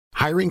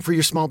Hiring for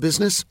your small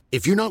business?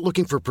 If you're not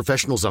looking for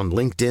professionals on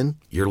LinkedIn,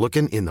 you're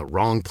looking in the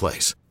wrong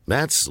place.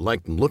 That's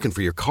like looking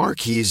for your car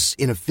keys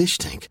in a fish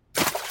tank.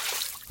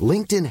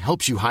 LinkedIn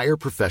helps you hire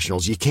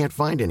professionals you can't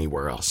find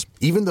anywhere else,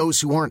 even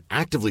those who aren't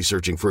actively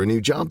searching for a new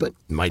job but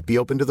might be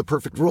open to the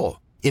perfect role.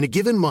 In a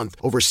given month,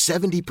 over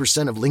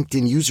 70% of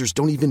LinkedIn users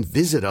don't even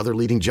visit other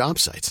leading job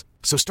sites.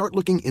 So start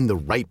looking in the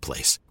right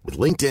place. With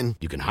LinkedIn,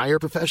 you can hire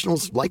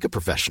professionals like a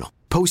professional.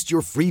 Post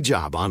your free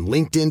job on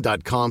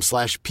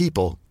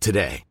linkedin.com/people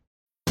today.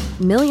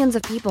 Millions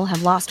of people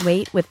have lost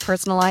weight with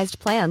personalized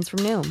plans from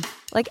Noom.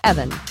 Like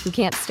Evan, who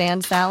can't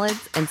stand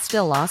salads and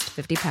still lost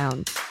 50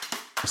 pounds.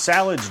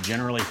 Salads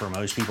generally for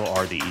most people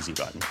are the easy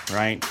button,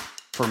 right?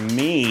 For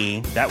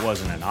me, that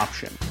wasn't an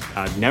option.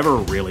 I never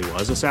really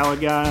was a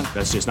salad guy.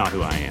 That's just not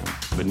who I am.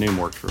 But Noom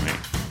worked for me.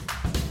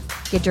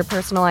 Get your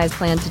personalized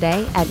plan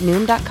today at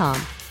Noom.com.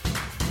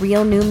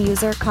 Real Noom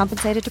user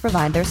compensated to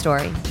provide their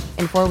story.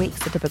 In 4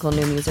 weeks, the typical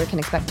Noom user can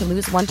expect to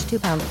lose 1 to 2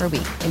 pounds per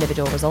week.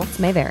 Individual results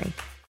may vary.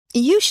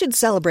 You should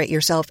celebrate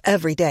yourself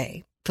every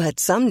day, but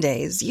some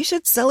days you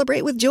should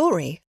celebrate with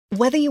jewelry.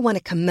 Whether you want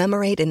to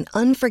commemorate an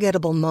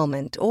unforgettable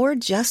moment or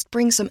just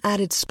bring some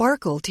added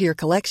sparkle to your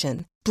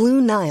collection,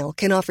 Blue Nile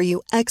can offer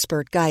you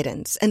expert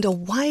guidance and a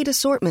wide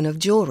assortment of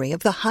jewelry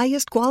of the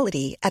highest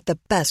quality at the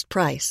best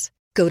price.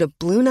 Go to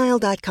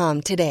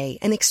BlueNile.com today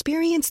and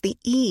experience the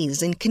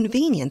ease and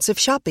convenience of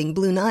shopping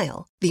Blue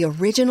Nile, the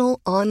original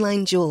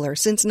online jeweler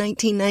since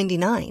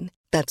 1999.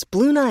 That's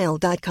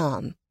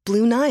BlueNile.com.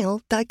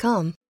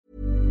 BlueNile.com.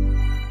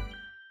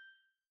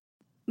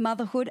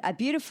 Motherhood, A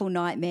Beautiful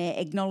Nightmare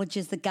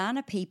acknowledges the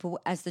Kaurna people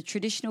as the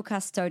traditional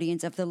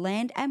custodians of the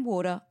land and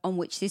water on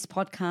which this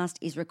podcast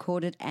is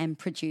recorded and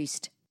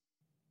produced.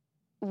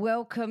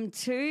 Welcome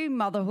to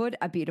Motherhood,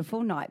 A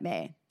Beautiful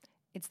Nightmare.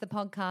 It's the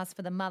podcast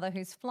for the mother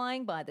who's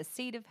flying by the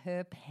seat of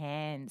her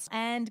pants.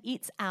 And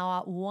it's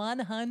our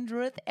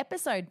 100th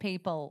episode,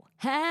 people.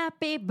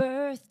 Happy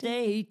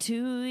birthday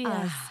to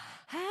you.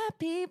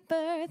 Happy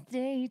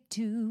birthday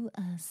to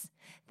us.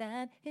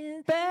 That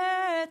is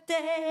birthday.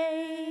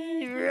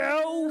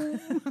 We're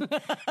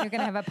going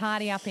to have a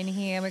party up in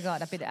here. We've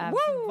got a bit of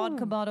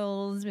vodka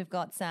bottles. We've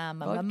got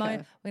some we're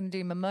going to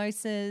do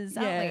mimosas,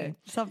 aren't we?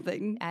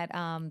 Something. At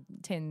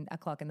 10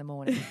 o'clock in the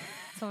morning.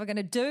 That's what we're going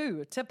to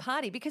do to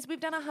party because we've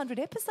done 100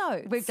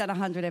 episodes. We've done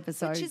 100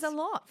 episodes. Which is a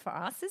lot for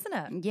us, isn't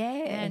it? Yeah.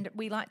 And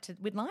we'd like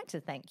to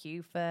thank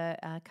you for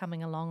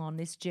coming along on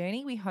this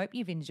journey. We hope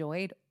you've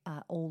enjoyed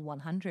all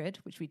 100,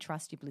 which we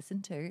trust you've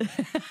listened to.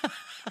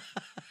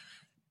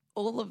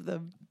 All of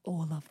them.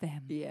 All of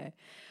them. Yeah.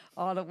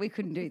 Oh, look, we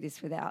couldn't do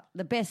this without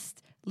the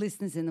best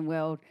listeners in the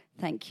world.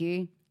 Thank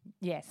you.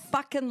 Yes.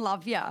 Fucking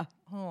love ya.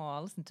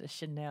 Oh, listen to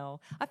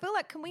Chanel. I feel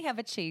like, can we have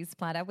a cheese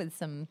platter with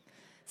some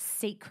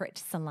secret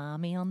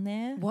salami on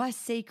there? Why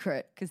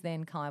secret? Because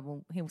then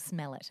he'll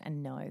smell it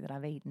and know that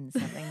I've eaten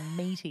something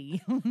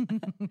meaty.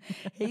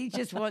 He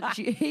just wants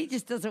you. He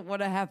just doesn't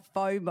want to have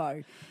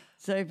FOMO.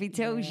 So if he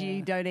tells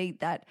you don't eat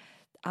that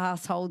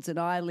assholes and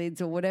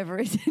eyelids or whatever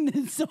is in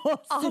the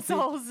sauce.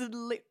 Assholes and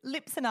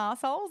lips and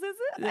assholes, is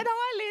it? And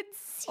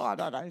eyelids. I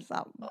don't know,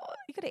 something. Oh,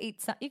 you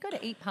got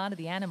to eat part of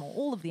the animal,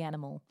 all of the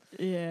animal.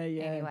 Yeah.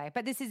 Anyway,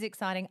 but this is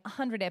exciting.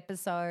 100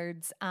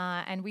 episodes,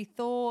 and we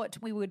thought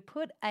we would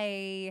put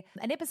an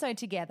episode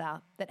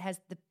together that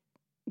has the.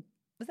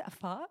 Was that a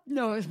fart?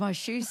 No, it was my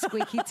shoes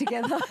squeaking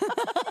together.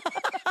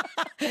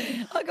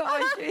 I got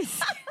my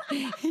shoes.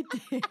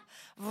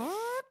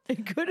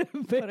 It could have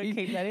been. Got to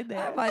keep that in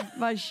there.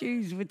 My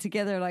shoes were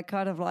together and I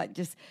kind of like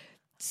just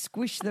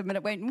squished them and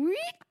it went.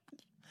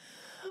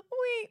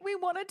 We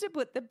wanted to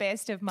put the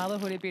best of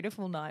Motherhood, A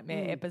Beautiful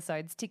Nightmare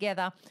episodes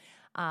together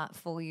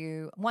for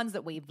you, ones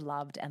that we've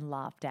loved and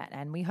laughed at,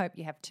 and we hope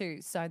you have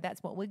too. So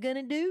that's what we're going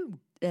to do.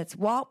 That's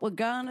what we're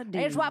going to do.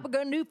 It's what we're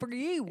going to do for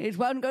you. It's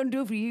what I'm going to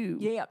do for you.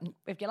 Yeah,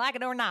 if you like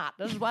it or not,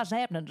 this is what's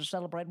happening to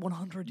celebrate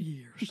 100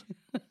 years.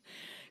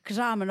 Because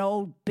I'm an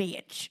old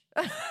bitch.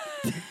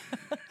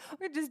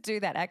 We just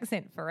do that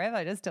accent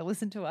forever just to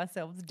listen to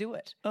ourselves do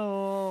it.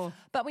 Oh.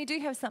 But we do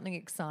have something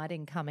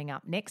exciting coming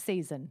up next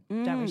season,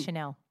 don't we,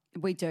 Chanel?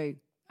 We do.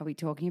 Are we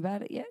talking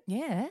about it yet?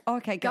 Yeah.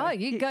 Okay, go.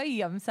 You go.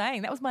 I'm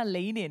saying that was my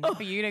lean in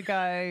for you to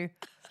go,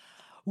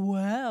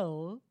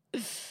 well.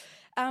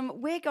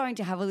 We're going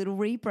to have a little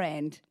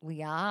rebrand.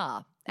 We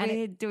are. And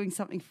we're doing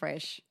something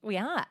fresh. We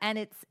are. And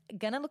it's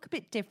going to look a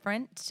bit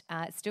different.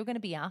 It's still going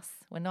to be us.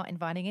 We're not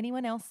inviting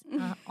anyone else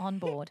on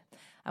board.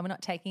 And we're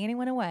not taking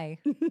anyone away.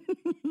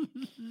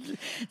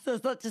 So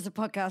it's not just a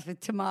podcast with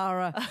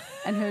Tamara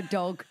and her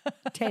dog,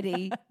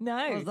 Teddy.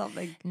 No. Or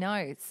something.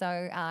 No.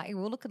 So it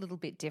will look a little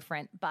bit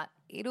different, but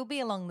it'll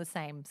be along the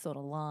same sort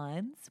of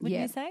lines,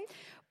 wouldn't you say?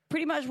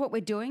 Pretty much what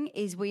we're doing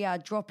is we are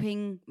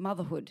dropping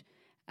motherhood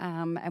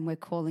and we're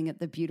calling it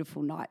The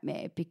Beautiful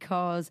Nightmare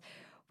because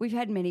we've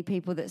had many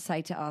people that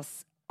say to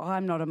us,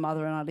 I'm not a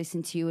mother and I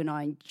listen to you and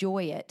I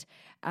enjoy it.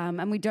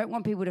 And we don't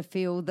want people to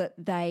feel that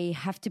they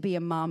have to be a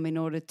mum in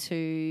order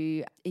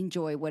to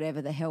enjoy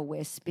whatever the hell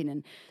we're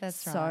spinning.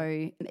 That's right.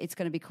 So it's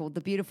going to be called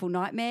The Beautiful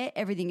Nightmare.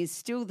 Everything is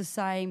still the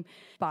same,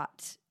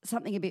 but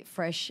something a bit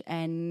fresh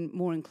and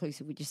more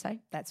inclusive, would you say?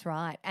 That's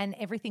right. And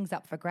everything's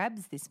up for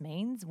grabs. This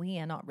means we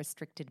are not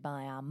restricted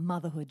by our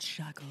motherhood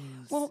shackles.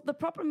 Well, the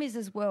problem is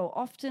as well,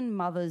 often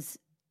mothers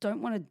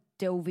don't want to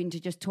delve into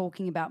just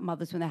talking about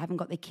mothers when they haven't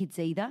got their kids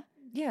either.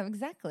 Yeah,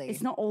 exactly.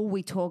 It's not all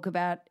we talk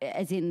about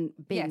as in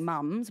being Yes.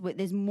 mums.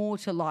 There's more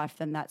to life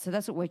than that. So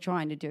that's what we're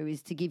trying to do,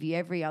 is to give you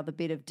every other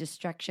bit of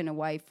distraction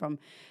away from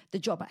the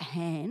job at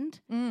hand.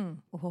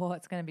 Oh,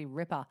 it's going to be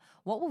ripper.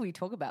 What will we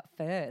talk about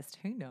first?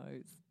 Who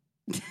knows?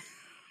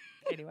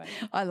 Anyway.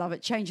 I love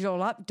it. Change it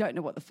all up. Don't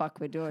know what the fuck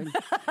we're doing.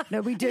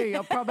 No, we do.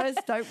 I promise.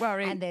 Don't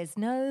worry. And there's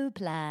no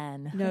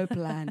plan. No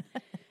plan.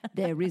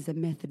 There is a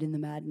method in the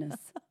madness.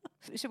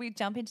 Should we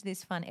jump into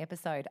this fun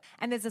episode?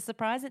 And there's a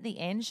surprise at the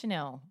end,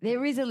 Chanel.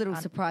 There is a little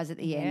surprise at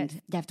the end.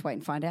 yes. You have to wait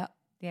and find out.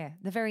 Yeah,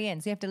 the very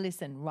end. So you have to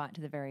listen right to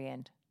the very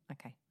end.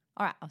 Okay.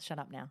 All right, I'll shut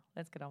up now.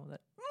 Let's get on with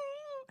it.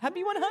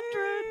 Happy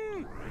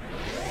 100.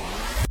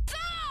 So,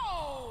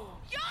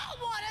 y'all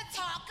want to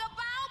talk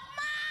about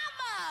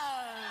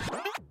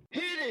mama?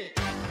 Hit it!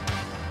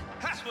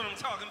 That's what I'm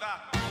talking about.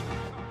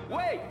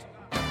 Wait!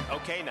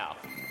 Okay, now,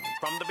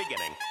 from the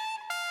beginning.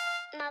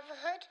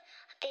 Motherhood,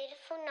 a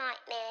beautiful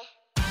nightmare.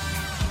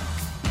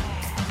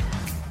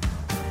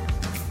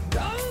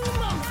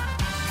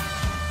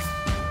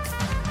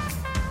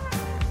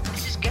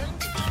 This is going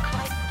to be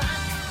quite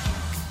fun.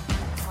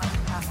 What are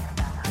you talking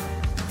about?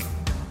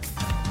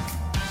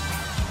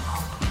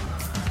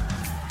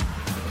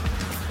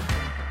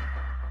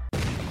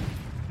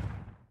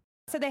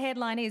 So the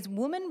headline is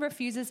Woman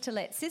refuses to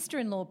let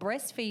sister-in-law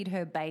breastfeed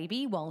her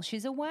baby while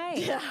she's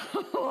away.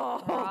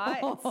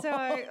 Right.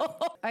 So,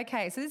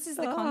 okay. So this is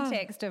the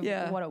context of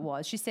yeah. what it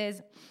was. She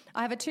says,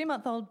 I have a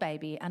 2-month-old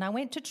baby and I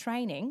went to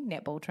training,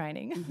 netball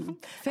training.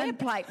 Fair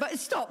play. But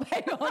stop,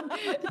 hang on.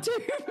 2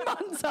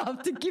 months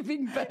after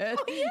giving birth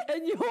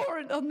and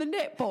you're on the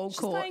netball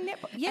court. playing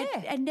netball. Yeah.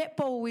 And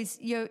netball is,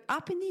 you're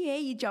up in the air,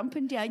 you're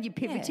jumping down, you're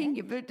pivoting.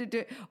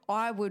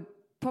 I would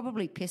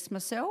probably piss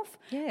myself.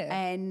 Yeah.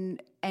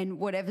 And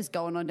whatever's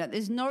going on down.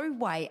 There's no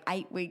way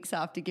 8 weeks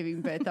after giving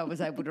birth I was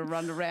able to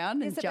run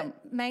around and So jump.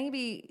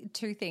 maybe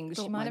 2 things.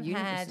 She Thought might my have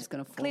universe had, was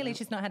gonna fall clearly out.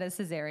 she's not had a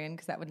cesarean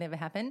because that would never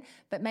happen,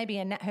 but maybe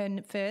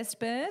her first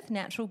birth,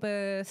 natural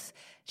birth,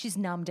 she's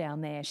numb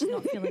down there. She's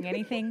not feeling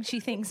anything. She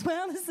thinks,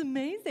 well, this is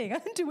amazing. I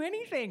can do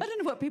anything. I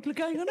don't know what people are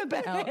going on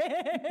about.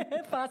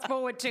 Fast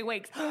forward 2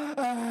 weeks.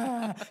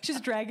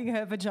 She's dragging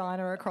her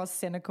vagina across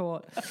centre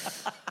court.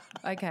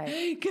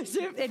 Okay. Because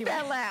it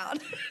fell out.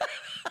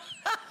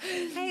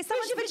 Hey,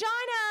 someone's vagina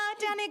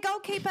down there,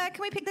 goalkeeper.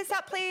 Can we pick this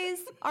up, please?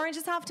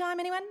 Oranges half time,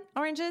 anyone?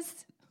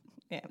 Oranges?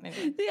 Yeah,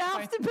 maybe. The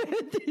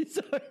afterbirth is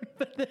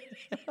over there.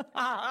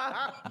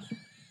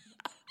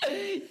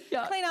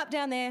 Yeah. Clean up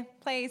down there,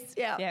 please.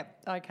 Yeah. Yeah,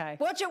 okay.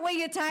 Watch it where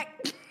you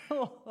attack.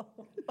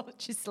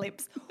 She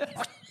slips.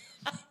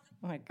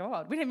 Oh my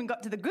God, we haven't even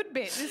got to the good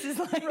bit. This is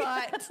like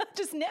Right.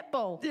 just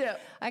netball. Yeah.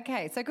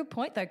 Okay, so good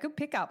point though. Good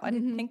pickup. I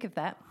didn't think of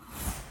that.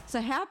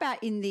 So how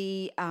about in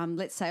the,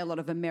 let's say a lot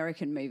of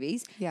American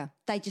movies, Yeah.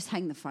 they just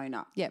hang the phone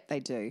up. Yep, they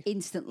do.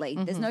 Instantly.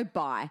 There's no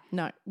bye.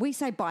 No. We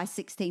say bye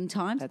 16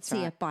 times. That's See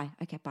ya, right. bye.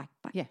 Okay, bye,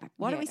 bye, Yeah. bye.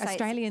 Why don't we say it's-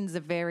 Australians are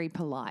very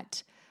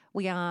polite?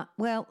 We are.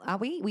 Well, are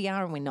we? We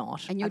are and we're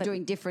not. And you're I don't-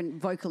 doing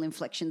different vocal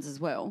inflections as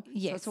well. So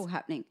Yes. it's all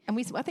happening. And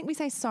I think we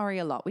say sorry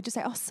a lot. We just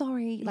say, oh,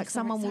 sorry. Like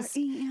sorry, someone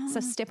sorry, will yeah.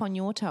 step on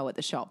your toe at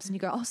the shops and you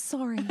go, oh,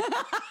 sorry.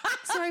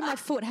 Sorry, my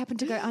foot happened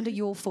to go under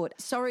your foot.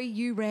 Sorry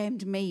you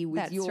rammed me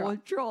with That's your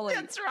right. trolley.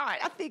 That's right.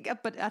 I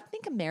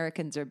think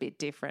Americans are a bit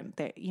different.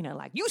 They're,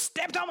 like, you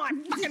stepped on my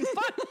fucking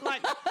foot.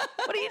 Like,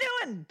 what are you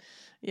doing?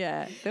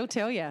 Yeah, they'll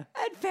tell you.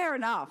 And fair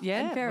enough.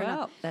 Yeah, and fair well,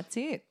 enough. that's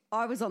it.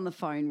 I was on the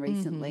phone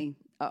recently,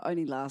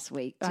 only last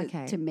week, to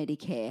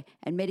Medicare.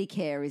 And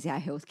Medicare is our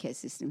healthcare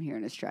system here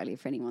in Australia,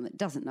 for anyone that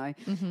doesn't know.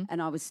 And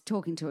I was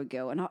talking to a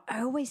girl, and I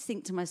always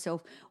think to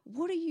myself,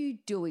 what are you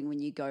doing when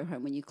you go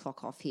home, when you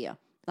clock off here?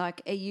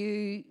 Like, are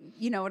you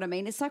know what I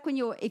mean? It's like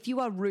if you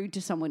are rude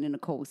to someone in a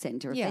call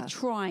centre, if Yeah. they're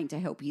trying to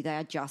help you, they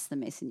are just the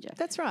messenger.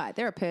 That's right.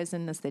 They're a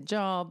person. That's their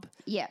job.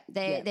 Yeah,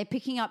 they're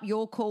picking up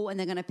your call and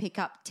they're going to pick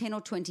up 10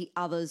 or 20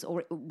 others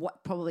or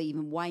probably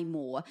even way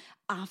more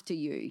after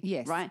you.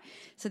 Yes. Right?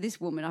 So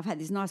this woman, I've had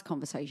this nice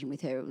conversation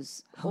with her. It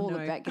was all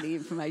about getting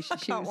information.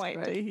 She Can't was wait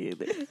great. to hear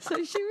this. So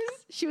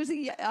she was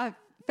I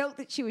felt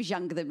that she was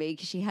younger than me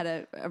because she had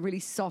a really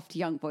soft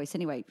young voice.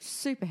 Anyway,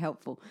 super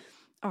helpful.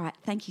 All right,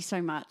 thank you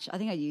so much. I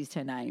think I used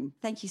her name.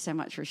 Thank you so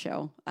much,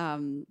 Rochelle.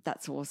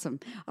 That's awesome.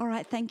 All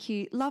right, thank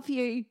you. Love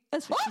you.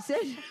 That's what she said.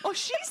 Oh,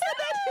 she said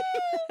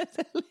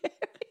that.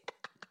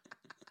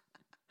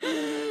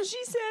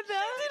 She said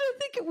that. I didn't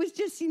think it was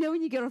just,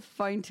 when you get off the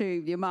phone to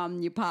your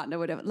mum, your partner,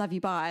 whatever, love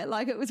you, bye.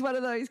 Like it was one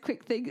of those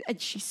quick things.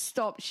 And she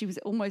stopped. She was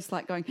almost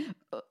like going,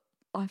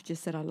 I've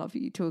just said I love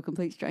you to a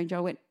complete stranger. I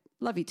went,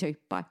 love you too.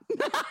 Bye.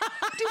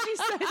 Did she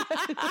say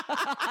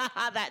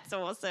that? That's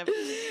awesome.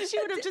 She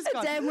would have just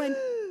gone.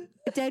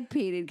 Dad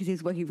peered in because he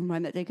was working from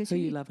home that day. He goes, Who are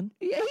you loving?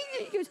 Yeah,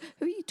 he goes,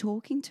 who are you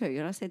talking to?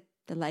 And I said,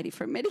 the lady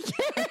from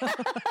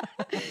Medicare.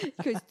 He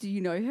goes, do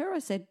you know her? I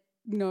said,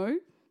 no.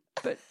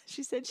 But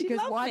She said she she goes,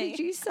 loved why me. did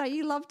you say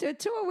you loved her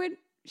too? I went,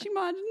 she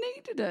might have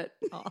needed it.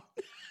 Oh.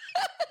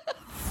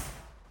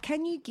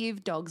 Can you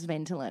give dogs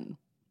Ventolin?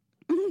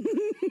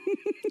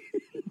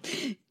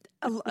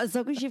 As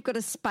long as you've got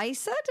a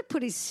spacer to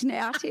put his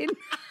snout in.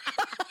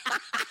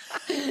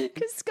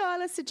 Because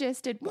Skylar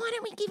suggested, why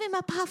don't we give him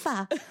a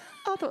puffer?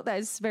 I thought that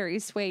was very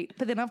sweet.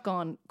 But then I've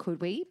gone,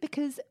 could we?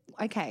 Because,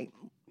 okay,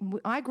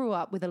 I grew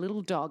up with a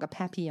little dog, a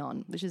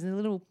Papillon, which is a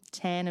little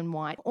tan and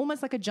white,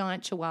 almost like a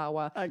giant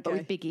chihuahua, but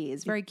with big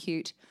ears. Very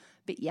cute,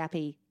 bit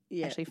yappy.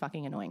 Yeah. Actually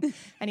fucking annoying.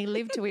 And he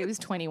lived till he was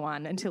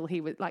 21 until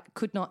he was like,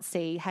 could not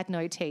see, had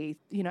no teeth.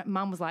 You know,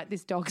 mum was like,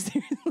 this dog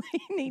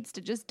seriously needs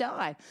to just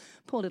die.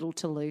 Poor little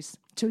Toulouse.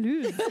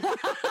 Toulouse.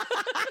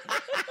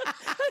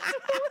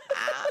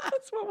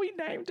 That's what we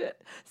named it.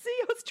 See,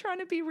 I was trying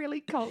to be really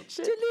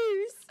cultured.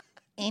 Toulouse.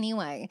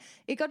 Anyway,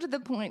 it got to the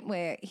point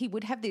where he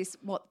would have this,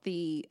 what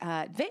the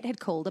vet had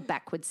called a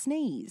backward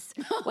sneeze,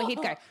 where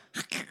he'd go,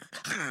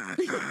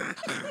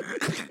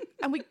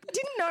 and we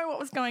didn't know what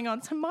was going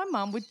on. So my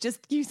mum would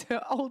just use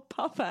her old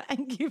puffer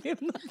and give him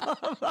the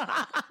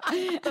puffer. And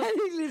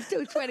he lived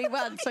till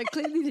 21, so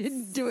clearly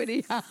didn't do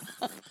any harm.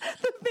 The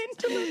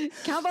Ventolin.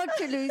 Come on,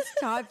 Toulouse,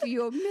 time for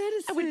your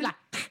medicine. And we'd be like,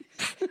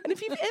 and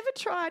if you've ever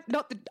tried,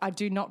 not that I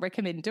do not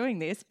recommend doing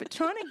this, but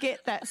trying to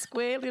get that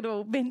square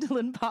little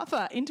Ventolin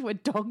puffer into a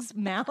dog's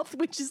mouth,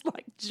 which is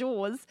like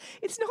Jaws,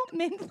 it's not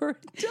meant for a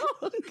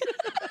dog.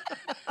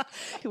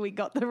 We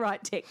got the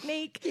right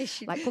technique.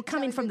 Yes, like we're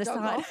coming from the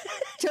side.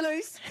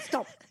 Toulouse,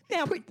 stop.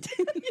 Now, Don't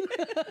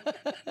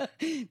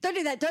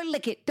do that. Don't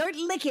lick it. Don't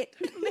lick it.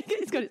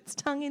 It's got its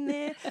tongue in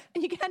there.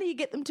 And how do you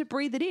get them to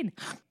breathe it in?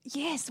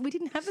 Yes, we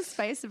didn't have a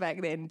spacer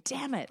back then.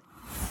 Damn it.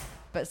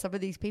 But some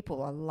of these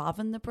people are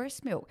loving the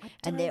breast milk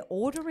and they're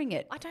ordering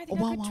it. I don't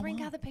think I could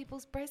drink other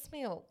people's breast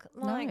milk.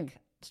 No.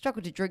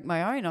 Struggled to drink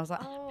my own. I was like,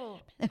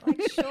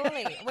 like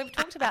surely. We've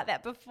talked about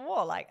that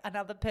before, like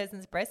another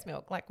person's breast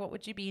milk. Like what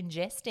would you be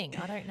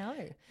ingesting? I don't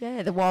know.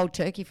 yeah, the wild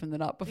turkey from the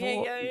night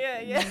before.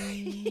 Yeah.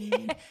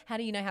 How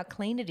do you know how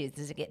clean it is?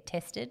 Does it get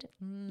tested?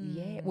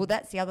 Yeah, well,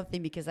 that's the other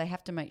thing because they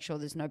have to make sure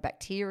there's no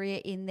bacteria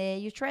in there.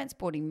 You're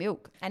transporting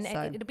milk. And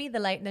so. it'll be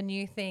the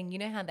new thing. You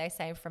know how they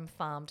say from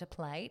farm to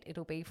plate?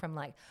 It'll be from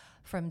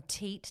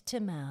teat to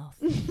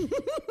mouth.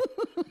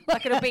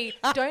 Like it'll be,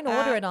 don't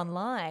order it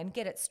online.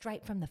 Get it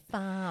straight from the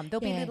farm.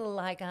 There'll be little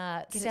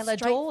cellar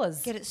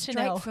doors. Get it straight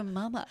Chanel. from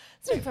Mama.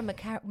 Straight from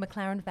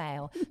McLaren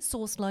Vale.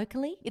 Sourced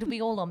locally. It'll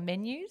be all on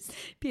menus.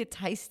 Be a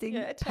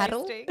tasting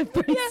paddle.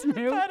 breast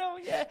milk. Paddle,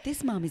 yeah.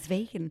 This mum is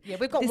vegan. Yeah,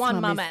 we've got This one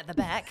mum mama is- at the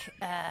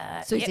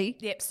back. Susie?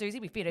 Yep, Susie.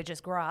 We fed her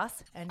just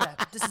grass. And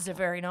this is a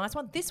very nice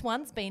one. This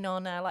one's been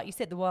on, like you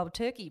said, the wild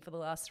turkey for the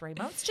last 3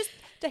 months. Just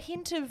a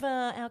hint of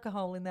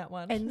alcohol in that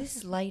one. And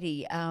this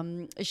lady,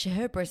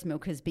 her breast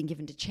milk has been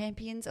given to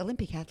champions,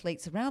 Olympic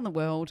athletes around the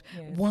world.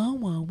 Yes.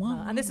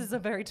 Wow. And this is a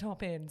very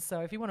top end.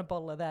 So if you want a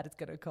bottle of that, it's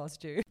going to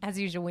cost you. As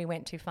usual, we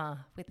went too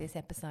far with this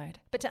episode.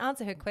 But to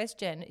answer her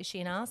question, is she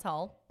an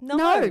asshole?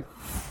 No.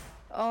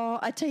 Oh,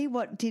 I tell you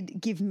what did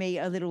give me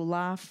a little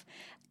laugh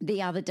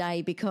the other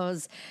day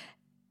because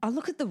I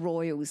look at the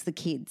Royals, the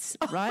kids,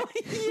 right?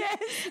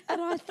 Yes.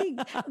 And I think,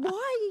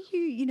 why are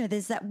you,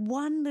 there's that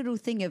one little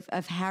thing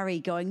of Harry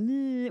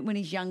going, when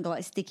he's younger,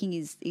 like sticking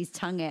his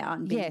tongue out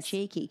and being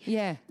cheeky.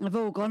 Yeah. I've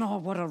all gone, oh,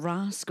 what a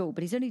rascal.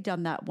 But he's only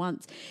done that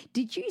once.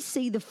 Did you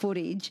see the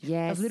footage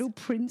of little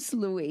Prince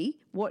Louis,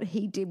 what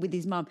he did with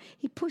his mum?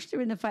 He pushed her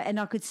in the face, and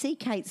I could see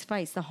Kate's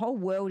face. The whole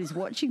world is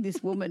watching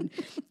this woman,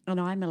 and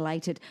I'm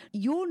elated.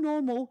 You're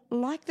normal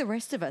like the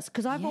rest of us,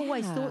 because I've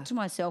always thought to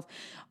myself,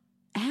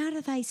 how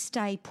do they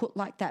stay put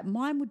like that?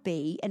 Mine would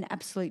be an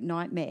absolute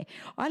nightmare.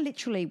 I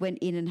literally went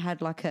in and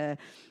had like a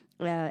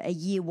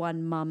year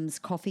one mum's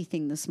coffee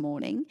thing this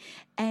morning,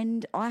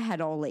 and I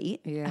had Ollie.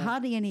 Yeah.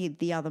 Hardly any of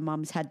the other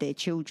mums had their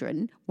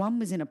children. One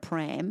was in a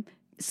pram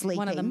sleeping.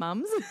 One of the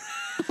mums.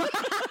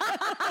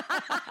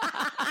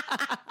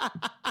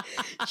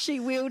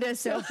 She wheeled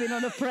herself in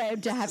on a pram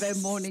to have her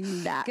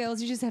morning nap.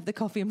 Girls, you just have the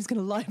coffee. I'm just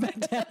going to lie back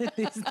down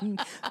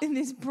in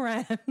this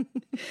pram.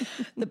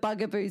 The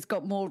bugaboo's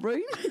got more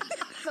room.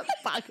 The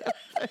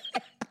bugaboo.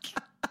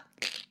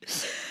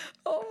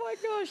 Oh my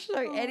gosh.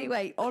 So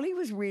anyway, Ollie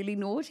was really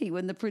naughty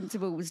when the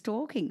principal was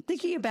talking.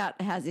 Thinking about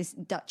how this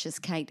Duchess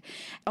Kate,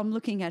 I'm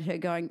looking at her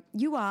going,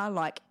 you are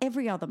like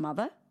every other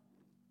mother.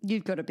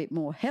 You've got a bit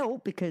more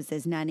help because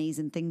there's nannies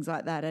and things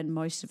like that, and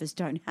most of us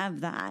don't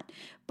have that.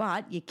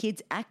 But your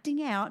kid's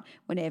acting out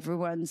when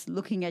everyone's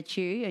looking at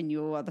you and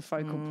you're the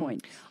focal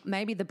point.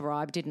 Maybe the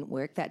bribe didn't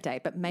work that day,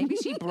 but maybe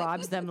she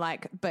bribes them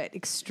but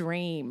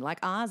extreme. Like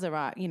ours are,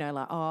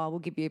 like, oh, we'll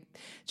give you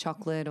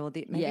chocolate or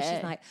maybe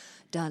she's like,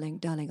 darling,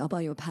 I'll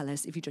buy you a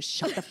palace if you just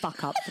shut the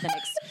fuck up for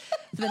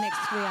the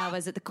next 3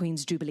 hours at the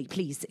Queen's Jubilee,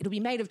 please. It'll be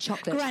made of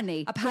chocolate.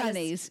 Granny, a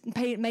palace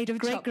made of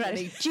Great chocolate.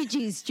 Granny,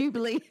 Gigi's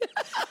Jubilee.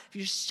 If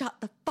you just shut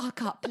the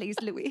fuck up, please,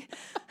 Louis.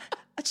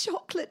 A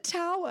chocolate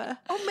tower.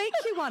 I'll make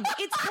you one.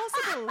 It's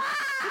possible.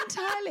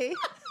 Entirely.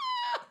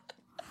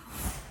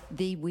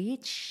 the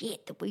weird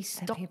shit that we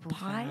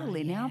stockpile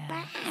in our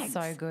bags.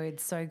 So good,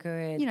 so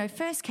good. You know,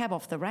 first cab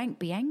off the rank,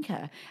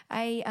 Bianca,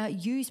 a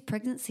used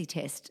pregnancy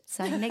test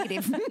saying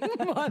negative.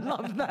 I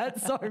love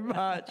that so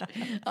much.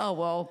 Oh,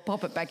 well,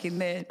 pop it back in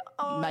there.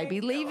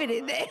 Maybe leave it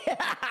in there.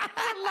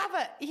 I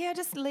love it. Yeah,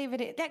 just leave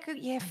it in. That could,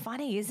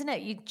 funny, isn't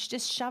it? You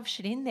just shove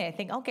shit in there,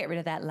 think, I'll get rid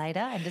of that later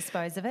and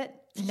dispose of it.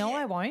 No,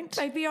 I won't.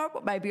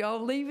 Maybe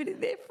I'll leave it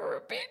in there for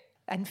a bit.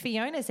 And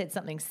Fiona said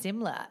something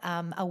similar,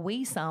 a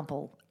wee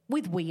sample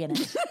with wee in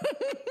it.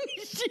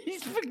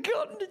 She's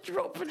forgotten to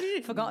drop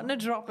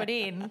it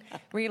in.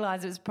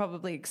 Realised it was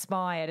probably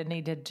expired and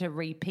needed to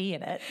re-pee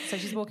in it. So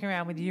she's walking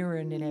around with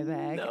urine in her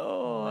bag.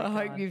 Oh, I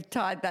hope you've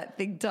tied that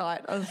thing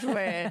tight, I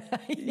swear.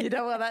 You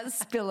don't want that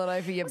spilling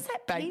over your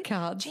bank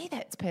card. Gee,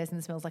 that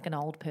person smells like an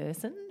old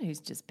person who's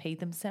just peed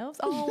themselves.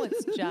 Oh,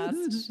 it's just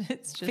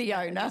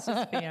Fiona. It's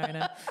just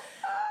Fiona.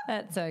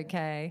 That's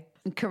okay.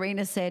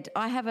 Karina said,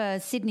 I have a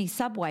Sydney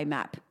subway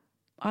map.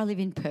 I live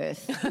in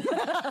Perth.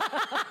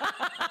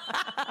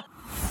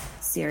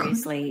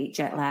 Seriously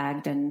jet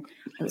lagged, and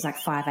it was like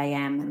 5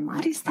 a.m. and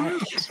what is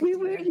that? Where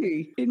were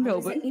you? In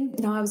Melbourne?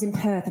 I was in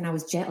Perth and I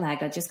was jet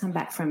lagged. I'd just come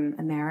back from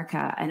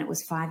America and it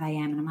was 5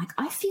 a.m. and I'm like,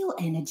 I feel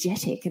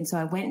energetic. And so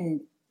I went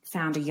and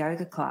found a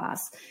yoga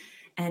class.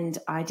 And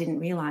I didn't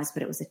realise,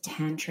 but it was a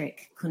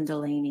tantric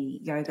Kundalini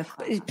yoga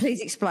class.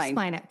 Please explain.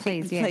 Explain it,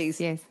 please. Yes,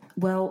 please. Yes.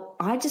 Well,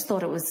 I just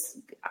thought it was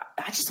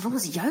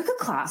a yoga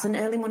class, an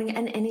early morning.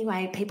 And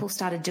anyway, people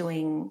started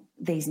doing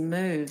these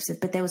moves,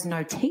 but there was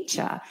no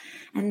teacher.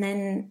 And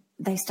then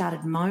they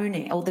started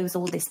moaning, or there was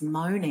all this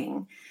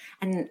moaning.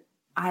 And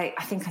I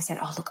think I said,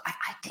 oh, look, I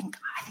think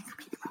I'm in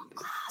the wrong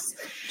class.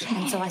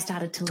 Yeah. And so I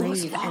started to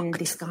leave. And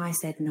this guy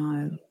said,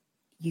 no,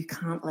 you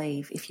can't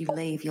leave. If you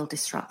leave, you'll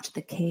disrupt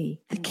the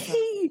key. The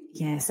key?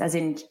 Yes, as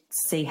in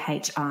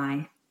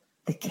CHI,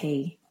 the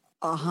key.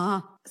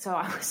 Uh-huh. So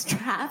I was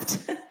trapped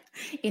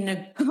in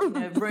a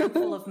room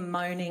full of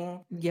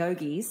moaning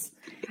yogis,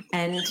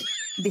 and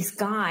this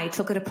guy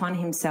took it upon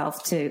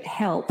himself to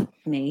help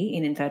me,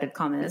 in inverted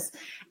commas,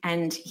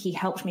 and he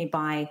helped me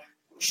by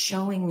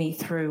showing me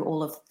through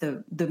all of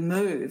the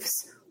moves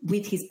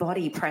with his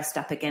body pressed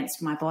up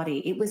against my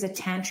body. It was a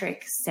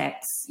tantric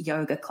sex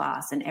yoga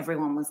class, and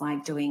everyone was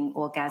like doing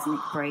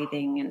orgasmic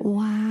breathing. And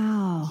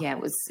wow. Yeah,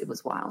 it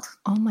was wild.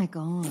 Oh my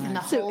God.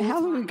 So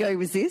how long ago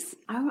was this?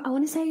 I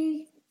want to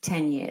say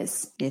 10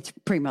 years. Yeah, it's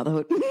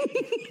pre-motherhood.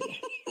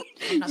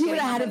 You would have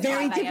had a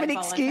very different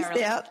excuse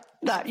now.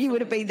 No, you would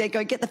have been there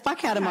going, get the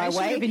fuck out of my way.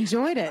 I should have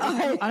enjoyed it.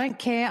 I don't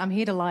care. I'm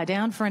here to lie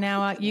down for an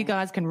hour. You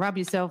guys can rub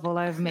yourself all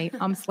over me.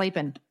 I'm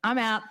sleeping. I'm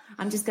out.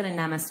 I'm just going to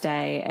namaste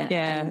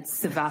and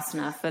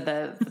savasana for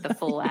the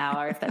full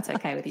hour, if that's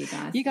okay with you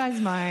guys. You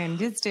guys moan.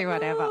 Just do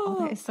whatever.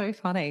 Oh, that's so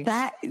funny.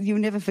 You'll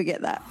never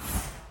forget that.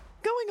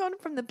 Going on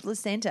from the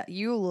placenta,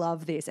 you'll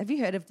love this. Have you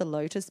heard of the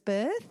lotus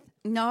birth?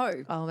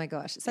 No. Oh, my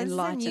gosh. So this is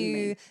a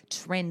new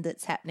trend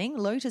that's happening.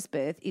 Lotus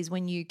birth is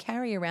when you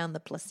carry around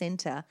the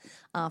placenta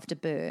after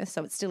birth,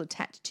 so it's still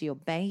attached to your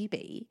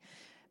baby,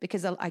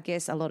 because I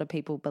guess a lot of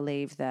people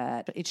believe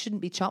that it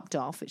shouldn't be chopped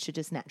off. It should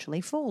just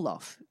naturally fall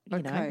off,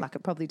 you know, like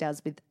it probably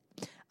does with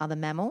other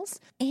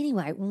mammals.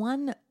 Anyway,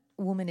 one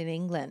woman in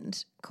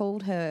England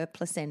called her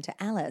placenta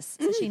Alice,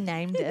 so she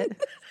named it.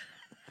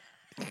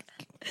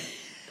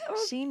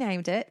 She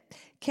named it,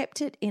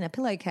 kept it in a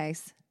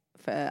pillowcase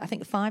for, I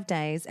think, 5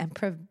 days. And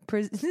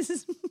this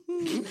is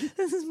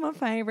my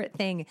favourite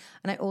thing.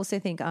 And I also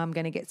think I'm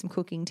going to get some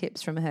cooking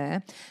tips from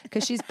her,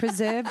 because she's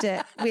preserved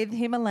it with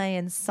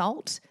Himalayan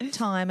salt,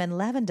 thyme and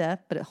lavender,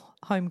 but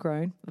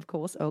homegrown, of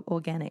course,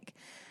 organic.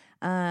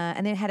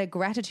 And then had a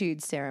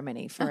gratitude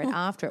ceremony for it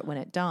after it when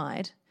it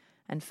died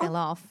and fell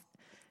off.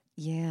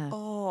 Yeah.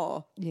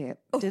 Oh. Yeah.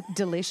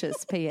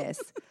 Delicious, P.S.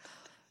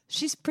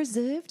 She's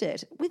preserved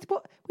it with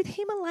what? With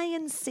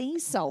Himalayan sea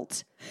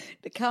salt.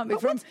 It can't be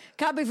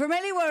from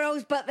anywhere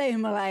else but the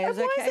Himalayas.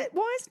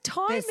 Why is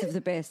thyme? Best of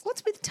the best.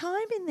 What's with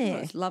thyme in there?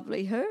 It's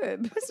lovely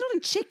herb. It's not a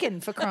chicken,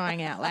 for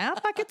crying out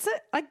loud. Like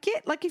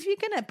if you're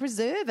going to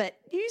preserve it,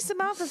 use some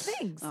other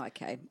things. Oh,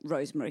 okay,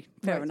 rosemary.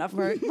 Fair enough.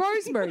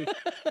 Rosemary.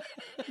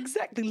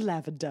 Exactly,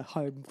 lavender,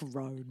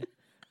 homegrown.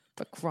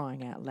 For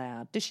crying out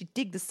loud. Does she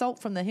dig the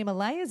salt from the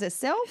Himalayas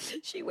herself?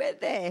 She went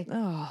there.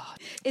 Oh,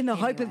 in the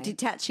hope of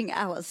detaching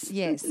Alice.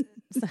 Yes.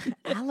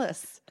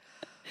 Alice.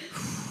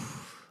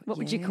 What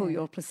would you call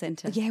your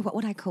placenta? Yeah, what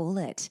would I call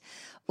it?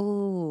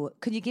 Oh,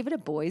 could you give it a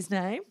boy's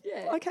name?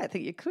 Yeah. Okay, I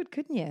think you could,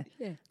 couldn't you?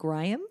 Yeah.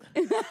 Graham?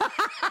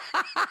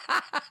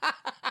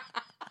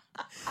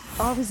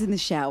 I was in the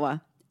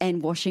shower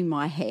and washing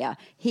my hair.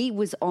 He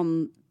was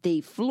on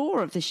the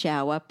floor of the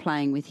shower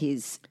playing with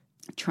his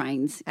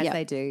trains. As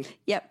they do.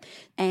 Yep.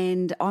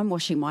 And I'm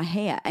washing my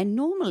hair. And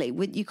normally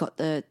when you got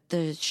the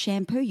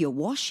shampoo you're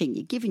washing,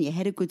 you're giving your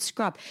head a good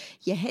scrub.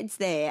 Your head's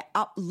there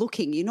up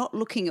looking. You're not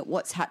looking at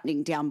what's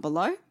happening down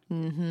below.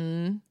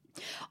 Mm-hmm.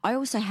 I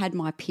also had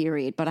my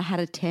period, but I had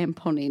a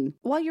tampon in.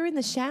 While you're in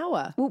the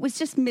shower? Well, it was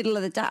just middle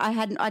of the day.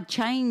 I'd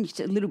changed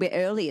a little bit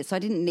earlier, so I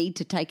didn't need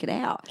to take it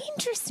out.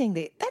 Interesting.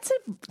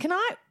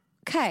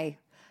 Okay.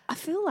 I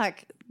feel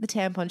like the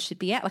tampon should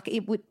be out. Like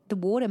the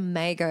water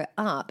may go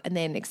up and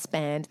then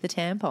expand the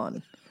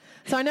tampon.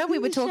 So I know we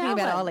were talking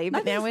about Ollie,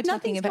 but now we're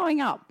talking about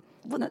going up.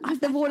 Well,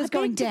 the water's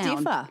going down.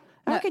 Differ.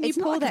 I reckon you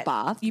pull that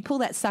bath. You pull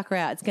that sucker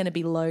out, it's going to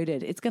be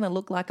loaded. It's going to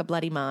look like a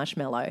bloody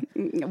marshmallow.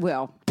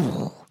 Well,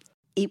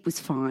 it was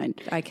fine.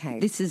 Okay.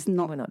 This is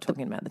not... We're not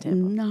talking about the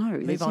tampon. No.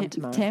 Move on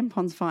tomorrow.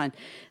 Tampon's fine.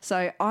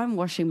 So I'm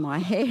washing my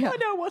hair. I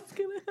know what's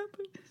going to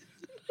happen.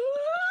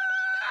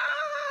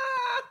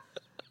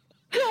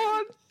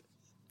 God.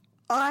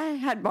 I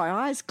had my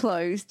eyes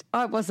closed.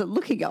 I wasn't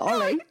looking at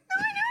Ollie. No.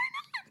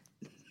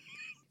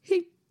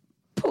 He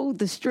pulled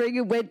the string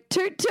and went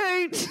toot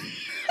toot.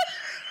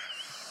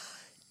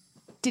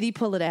 Did he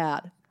pull it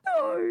out?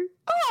 No.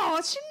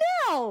 Oh,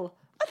 Chanel!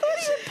 I thought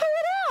he would pull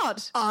it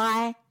out.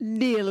 I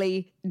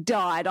nearly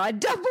died. I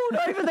doubled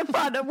over the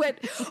front and went,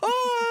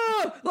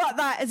 oh, like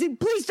that, as in,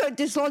 please don't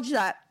dislodge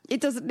that.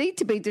 It doesn't need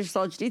to be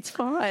dislodged. It's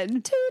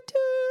fine. Toot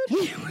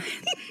toot.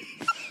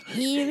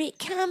 Here it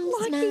comes,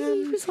 like Mum.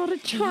 he was on a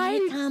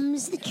train. Here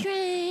comes the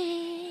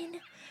train.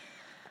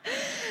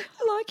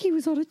 Like he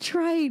was on a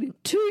train.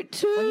 Toot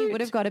toot. Well, he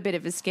would have got a bit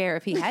of a scare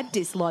if he had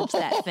dislodged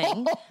that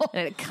thing and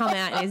it had come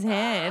out in his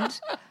hand.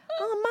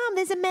 Oh, Mum,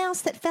 there's a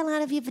mouse that fell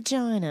out of your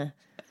vagina.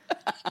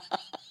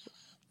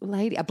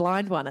 Lady, a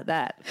blind one at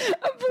that.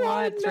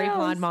 Three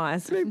blind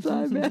mice. Three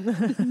blind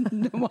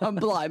mouse. One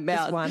blind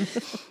mouse. Just one.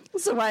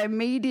 So I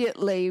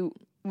immediately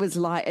was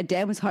like,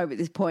 Dan was home at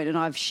this point and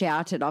I've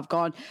shouted, I've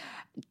gone,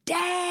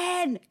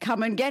 Dan,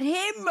 come and get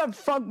him. I've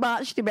frog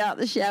marched him out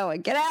the shower.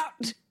 Get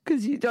out.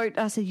 Because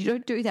I said, you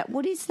don't do that.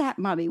 What is that,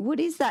 Mummy?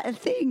 What is that a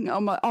thing?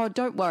 I'm like, oh,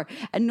 don't worry.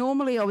 And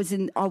normally I would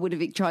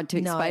have tried to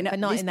explain it. But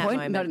not at this in that point,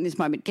 moment. Not in this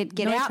moment. Get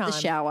No out time. the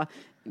shower.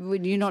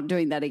 You're not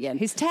doing that again.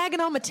 He's tagging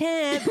on my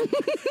tab.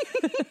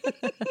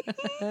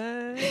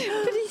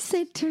 But he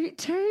said toot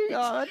toot.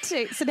 Oh,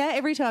 toot. So now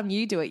every time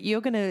you do it,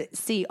 you're going to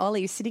see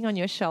Ollie sitting on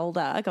your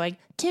shoulder going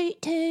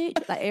toot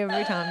toot, like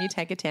every time you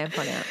take a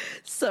tampon out.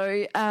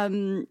 So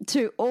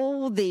to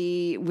all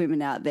the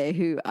women out there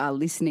who are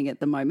listening at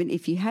the moment,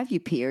 if you have your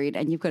period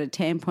and you've got a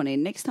tampon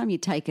in, next time you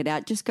take it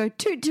out, just go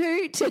toot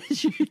toot.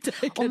 As you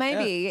take Or it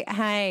maybe,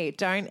 hey,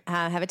 don't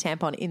have a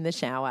tampon in the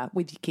shower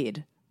with your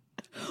kid.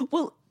 out.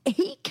 Well,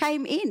 he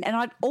came in and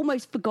I'd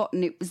almost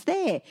forgotten it was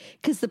there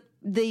because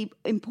the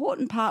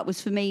important part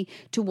was for me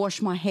to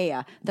wash my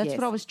hair. That's Yes.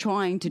 what I was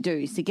trying to do,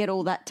 is to get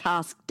all that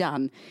task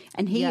done.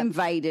 And he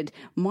invaded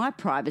my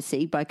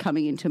privacy by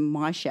coming into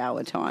my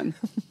shower time.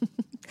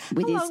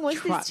 With How his long was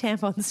truck. this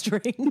tampon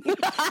string?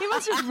 He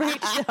must have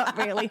reached up,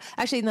 really.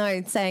 Actually,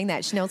 no, saying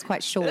that, Chanel's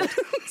quite short.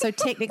 So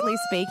technically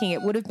speaking,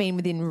 it would have been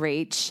within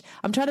reach.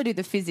 I'm trying to do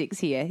the physics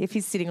here. If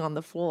he's sitting on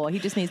the floor, he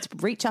just needs to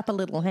reach up a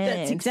little hand.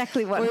 That's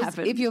exactly what Whereas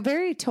happened. If you're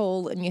very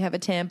tall and you have a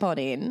tampon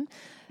in,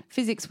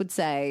 physics would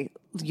say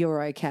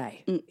you're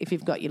okay if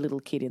you've got your little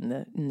kid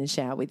in the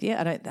shower with you.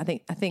 I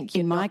think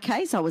In my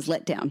case, I was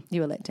let down.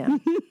 you were let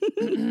down.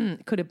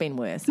 Could have been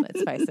worse,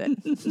 let's face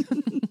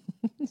it.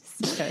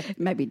 So,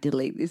 Maybe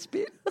delete this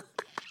bit.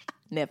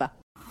 never.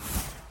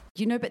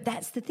 You know, but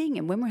that's the thing.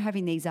 And when we're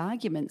having these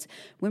arguments,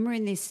 when we're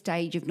in this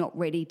stage of not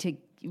ready to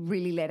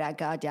really let our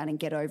guard down and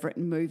get over it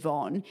and move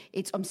on,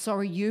 it's, I'm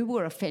sorry you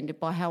were offended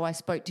by how I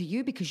spoke to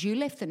you because you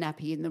left the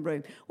nappy in the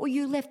room or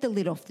you left the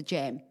lid off the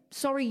jam.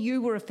 Sorry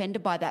you were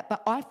offended by that,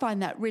 but I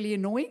find that really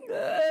annoying.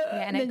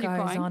 Yeah, and it then you're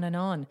goes crying. on and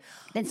on.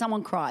 Then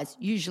someone cries,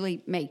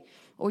 usually me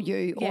or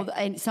you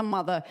and some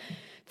other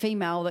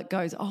female that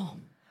goes, oh,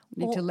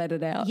 need to let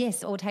it out.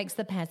 Yes, or takes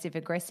the passive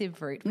aggressive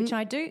route, which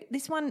I do.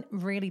 This one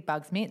really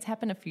bugs me. It's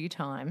happened a few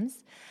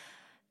times.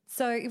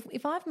 So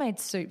if I've made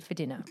soup for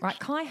dinner, right?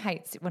 Kai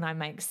hates it when I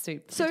make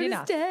soup for So does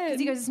dinner. Dad. Because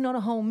he goes, it's not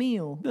a whole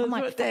meal. That's I'm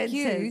like, what fuck Dad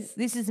you. says.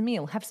 This is a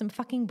meal. Have some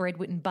fucking bread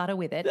and butter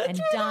with it That's and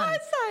what done. I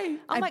say. I'm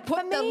And like,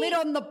 put for the me- lid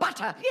on the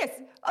butter. Yes.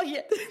 Oh,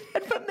 yeah.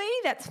 And for me,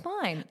 that's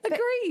fine. But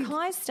Agreed.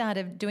 Kai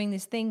started doing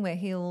this thing where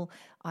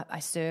I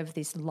serve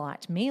this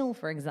light meal,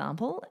 for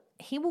example.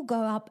 He will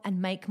go up and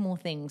make more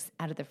things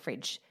out of the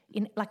fridge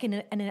in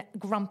a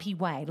grumpy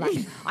way. Like,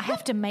 I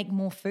have to make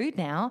more food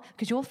now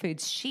because your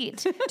food's shit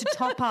to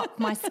top up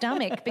my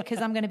stomach because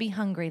I'm going to be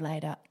hungry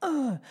later.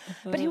 Ugh.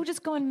 But he'll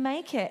just go and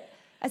make it.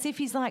 As if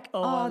he's like,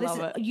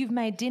 you've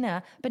made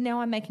dinner, but now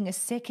I'm making a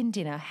second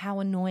dinner. How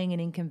annoying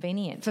and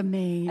inconvenient. For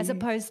me. As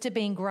opposed to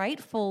being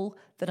grateful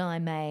that I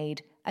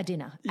made a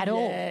dinner at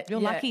all. You're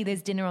lucky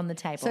there's dinner on the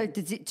table. So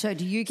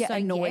do you get So,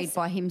 annoyed yes.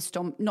 by him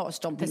not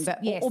stomping,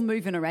 but yes. or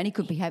moving around? He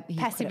could be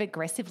passive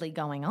aggressively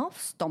going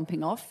off.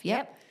 stomping off.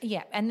 Yep.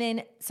 Yeah. And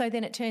then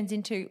it turns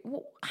into,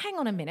 well, hang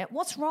on a minute,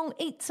 what's wrong?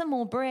 Eat some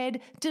more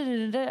bread.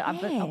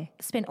 I've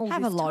spent all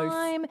Have this a loaf.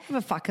 time. Have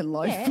a fucking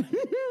loaf. Yeah.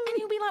 And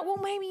he'll be like, well,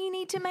 maybe you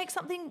need to make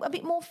something, a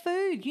bit more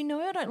food. You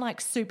know, I don't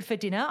like soup for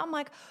dinner. I'm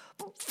like,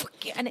 well,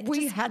 fuck you. And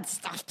We had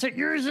stuff to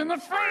use in the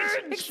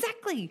fridge.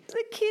 Exactly.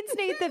 The kids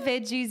need the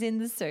veggies in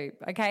the soup,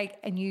 okay?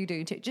 And you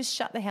do too. Just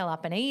shut the hell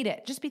up and eat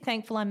it. Just be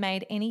thankful I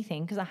made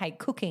anything because I hate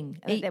cooking.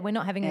 That we're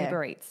not having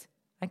Uber Eats,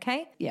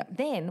 okay? Yeah.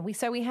 Then we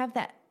have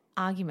that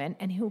argument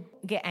and he'll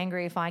get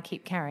angry if I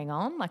keep carrying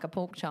on like a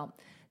pork chop.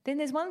 Then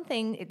there's one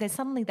thing, there's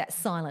suddenly that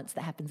silence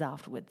that happens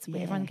afterwards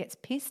where everyone gets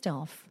pissed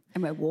off.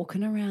 And we're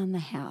walking around the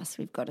house.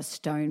 We've got a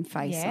stone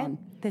face on.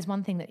 There's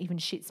one thing that even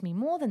shits me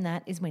more than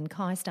that is when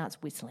Kai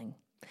starts whistling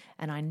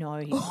and I know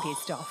he's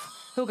pissed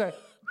off. He'll go...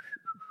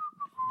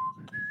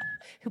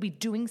 He'll be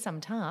doing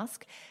some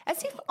task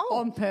as if,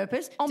 on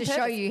purpose, to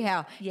show you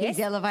how he's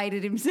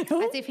elevated himself.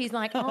 As if he's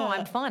like, oh,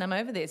 I'm fine, I'm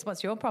over this.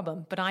 What's your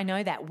problem? But I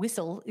know that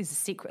whistle is a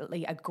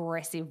secretly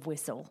aggressive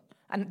whistle.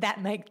 And that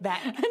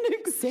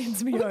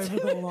sends me over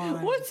the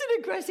line. What's an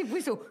aggressive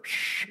whistle?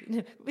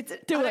 Do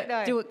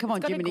it. Come on,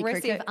 it's got Jiminy an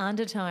aggressive Cricket.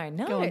 undertone.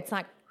 No, it's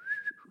like...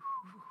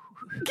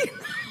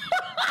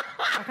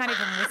 I can't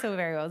even whistle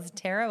very well. It's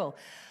terrible.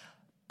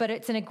 But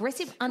it's an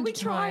aggressive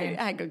undertone.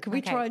 Can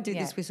we try and do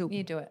this whistle?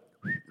 You do it.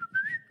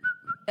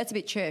 That's a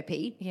bit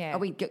chirpy. Yeah. Are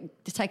we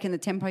taking the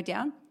tempo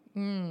down?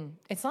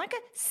 It's like a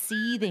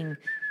seething.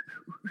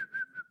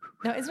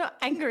 No, it's not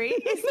angry.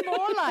 It's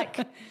more like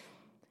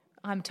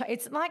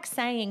it's like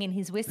saying in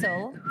his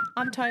whistle,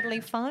 "I'm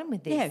totally fine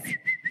with this." Yeah.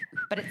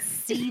 But it's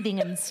seething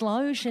and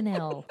slow,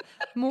 Chanel.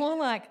 More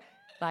like.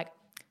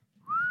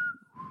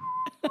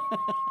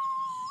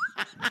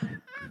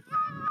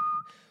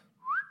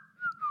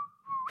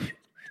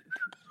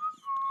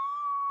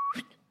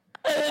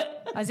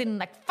 As in,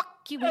 like, fuck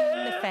you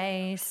in the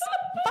face.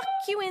 Fuck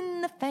you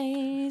in the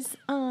face.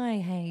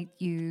 I hate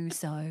you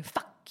so.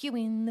 Fuck you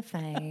in the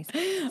face.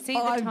 See the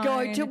I'm tone?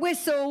 going to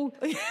whistle.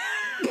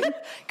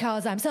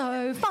 Because I'm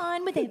so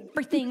fine with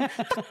everything.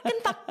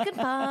 Fucking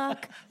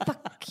fuck.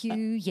 Fuck you,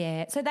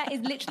 yeah. So that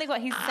is literally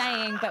what he's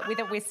saying, but with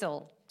a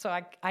whistle. So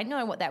I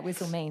know what that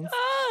whistle means.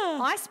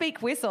 I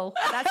speak whistle.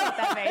 That's what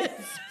that means.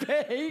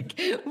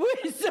 Speak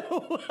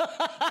whistle.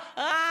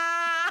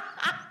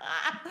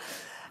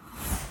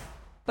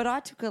 But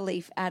I took a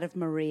leaf out of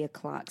Maria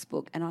Clark's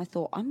book and I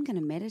thought, I'm going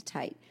to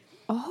meditate.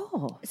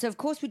 Oh. So, of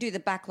course, we do the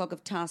backlog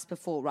of tasks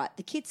before, right?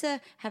 The kids are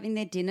having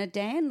their dinner,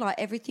 Dan, like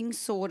everything's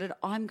sorted.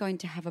 I'm going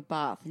to have a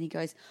bath. And he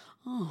goes,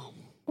 oh,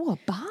 a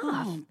bath?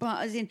 Oh,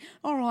 but as in,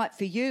 all right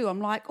for you. I'm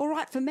like, all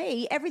right for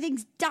me.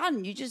 Everything's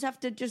done. You just have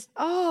to just...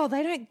 Oh,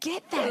 they don't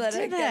get that,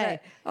 do they?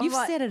 You've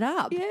set it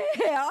up.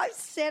 Yeah, I've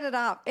set it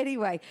up.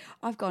 Anyway,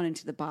 I've gone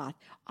into the bath.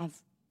 I've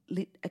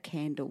lit a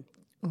candle.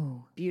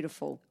 Oh.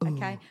 Beautiful.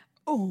 Okay.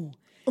 Oh.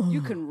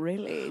 You can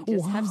really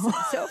just have some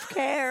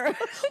self-care.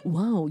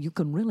 Wow, you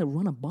can really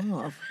run a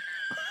bath.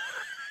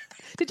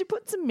 Did you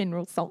put some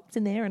mineral salts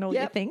in there and all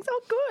your things?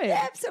 Oh, good.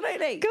 Yeah,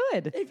 absolutely.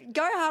 Good.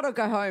 Go hard or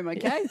go home,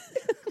 okay?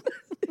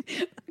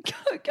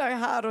 go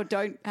hard or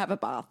don't have a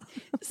bath.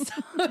 So,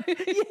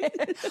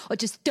 Or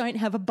just don't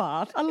have a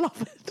bath. I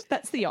love it.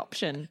 That's the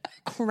option.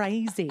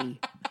 Crazy.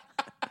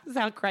 That's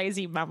how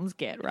crazy mums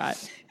get, right?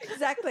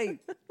 Exactly.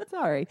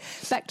 Sorry.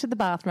 Back to the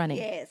bath running.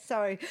 Yeah,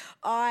 so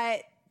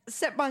I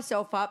set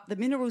myself up. The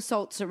mineral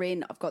salts are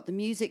in. I've got the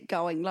music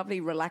going, lovely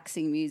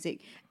relaxing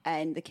music,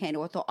 and the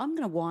candle. I thought, I'm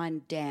going to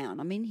wind down.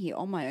 I'm in here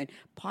on my own,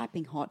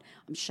 piping hot.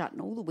 I'm shutting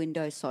all the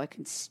windows so I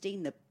can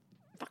steam the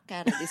fuck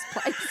out of this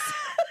place.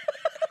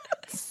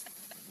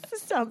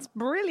 This sounds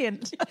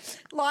brilliant.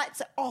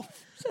 Lights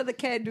off, so the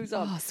candle's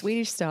on. Oh,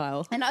 Swedish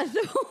style. And I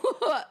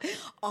thought,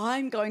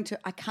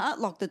 I can't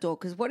lock the door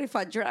because what if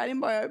I drown in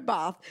my own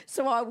bath?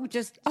 So I will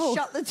just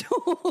shut the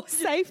door.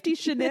 Safety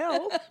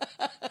Chanel.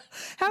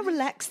 How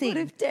relaxing. What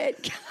if Dad...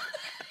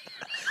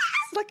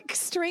 It's like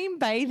extreme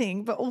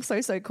bathing, but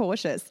also so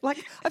cautious.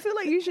 Like, I feel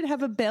like you should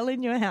have a bell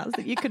in your house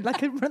that you could, like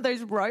one of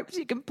those ropes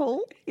you can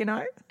pull, you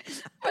know?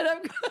 But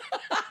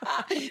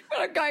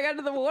I'm going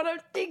under the water.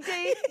 Ding,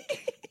 ding.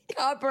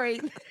 Can't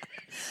breathe.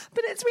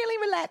 But it's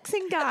really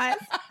relaxing, guys.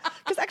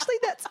 Because actually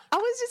I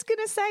was just going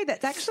to say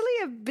that's actually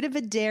a bit of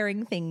a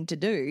daring thing to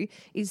do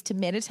is to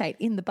meditate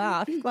in the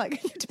bath,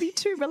 like to be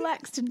too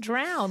relaxed and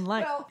drown.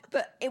 Like, well,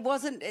 but it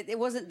wasn't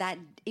that,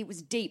 it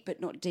was deep,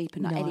 but not deep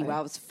enough. No. Anyway, I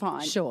was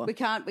fine. Sure. We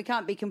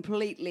can't be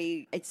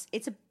completely, it's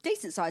a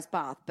decent sized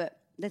bath, but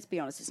let's be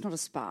honest, it's not a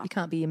spa. You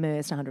can't be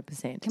immersed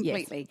 100%.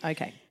 Completely. Yes.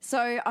 Okay.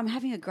 So I'm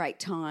having a great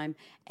time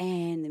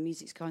and the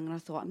music's going and I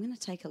thought, I'm going to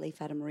take a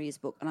leaf out of Maria's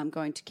book and I'm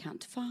going to count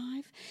to 5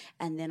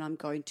 and then I'm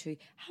going to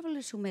have a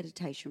little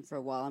meditation for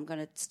a while. I'm going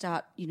to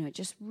start,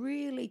 just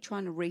really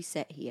trying to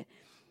reset here.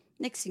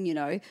 Next thing you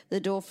know, the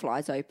door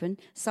flies open.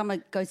 Summer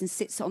goes and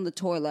sits on the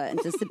toilet and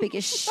does the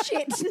biggest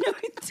shit known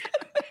to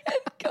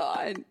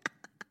mankind.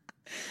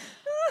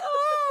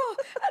 Oh,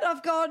 and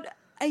I've gone...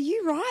 Are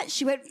you right?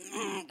 She went,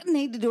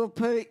 need to do a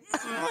poo.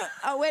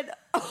 I went,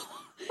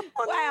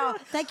 wow,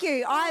 thank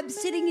you. I'm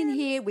sitting in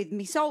here with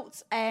my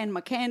salts and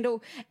my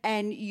candle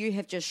and you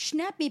have just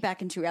snapped me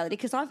back into reality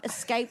because I've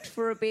escaped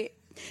for a bit.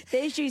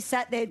 There's you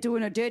sat there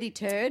doing a dirty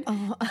turd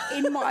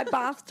in my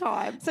bath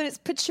time. So it's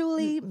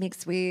patchouli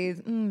mixed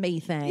with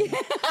methane.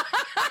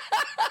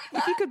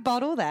 If you could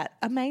bottle that,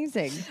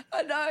 amazing.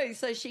 I know.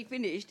 So she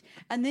finished,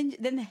 and then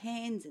the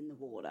hands in the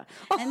water,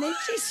 and then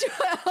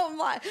I'm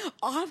like,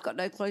 I've got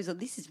no clothes on.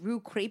 This is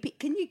real creepy.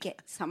 Can you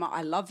get Summer?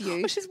 I love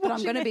you, but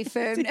I'm going to be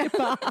firm now.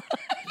 Mum,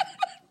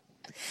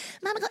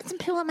 I got some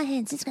poo on my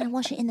hands. Just going to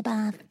wash it in the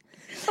bath.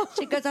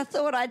 She goes, I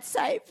thought I'd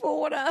save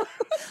water.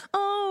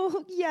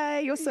 Oh,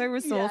 yay, you're so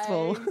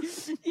resourceful.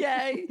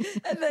 Yay.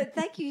 And then,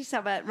 thank you,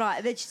 Summer. Right,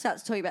 and then she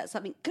starts talking about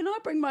something. Can I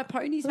bring my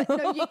ponies back?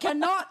 No, you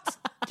cannot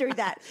do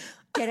that.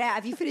 Get out.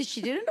 Have you finished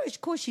your dinner? No,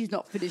 of course she's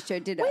not finished her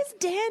dinner. Where's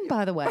Dan,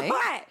 by the way?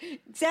 Right,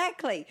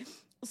 exactly.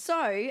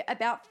 So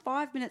about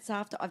 5 minutes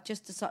after, I've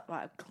just decided,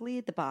 right, I've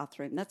cleared the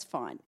bathroom. That's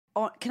fine.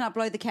 Oh, can I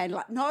blow the candle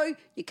out? No,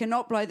 you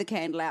cannot blow the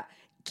candle out.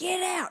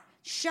 Get out.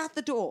 Shut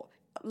the door.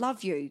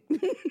 Love you.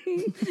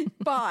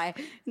 Bye.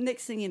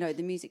 Next thing you know,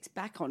 the music's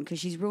back on because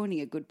she's ruining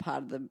a good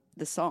part of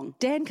the song.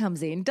 Dan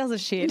comes in, does a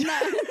shit. No.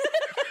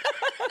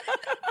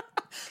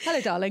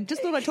 Hello, darling.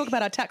 Just thought I'd talk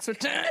about our tax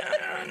return.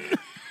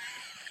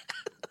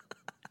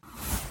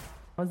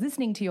 I was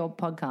listening to your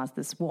podcast,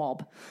 The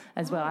Swab,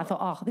 as well. I thought,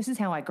 oh, this is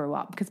how I grew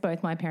up because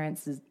both my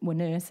parents were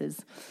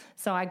nurses.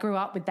 So I grew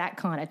up with that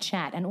kind of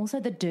chat and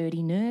also the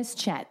dirty nurse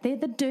chat. They're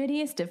the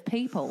dirtiest of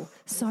people.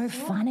 So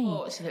funny.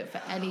 Unfortunate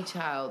for any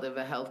child of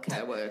a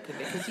healthcare worker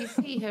because you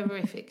see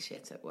horrific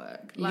shit at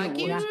work. Like,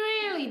 you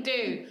really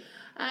do.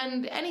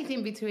 And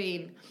anything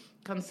between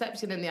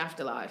conception and the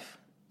afterlife.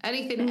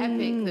 Anything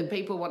epic that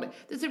people want.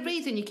 There's a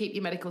reason you keep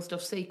your medical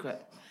stuff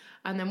secret.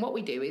 And then what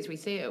we do is we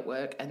see it at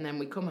work and then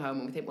we come home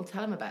and we think, well,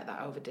 tell them about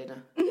that over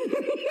dinner.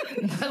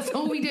 That's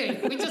all we do.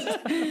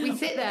 We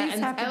sit there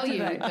and tell you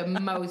the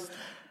most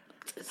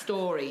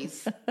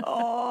stories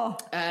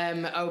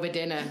over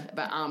dinner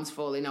about arms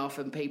falling off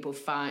and people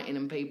fighting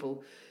and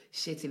people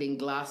shitting in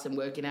glass and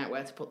working out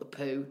where to put the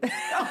poo.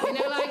 You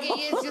know, like,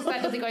 it's just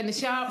like, does it go in the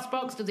sharps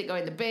box? Does it go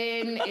in the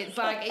bin? It's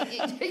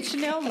like...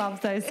 Chanel loves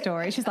those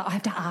stories. She's like, I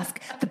have to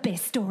ask the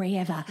best story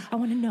ever. I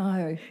want to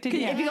know.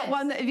 Have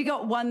you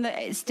got one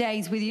that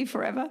stays with you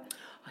forever?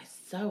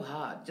 So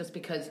hard, just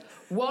because,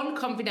 one,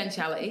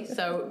 confidentiality.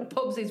 So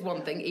pubs is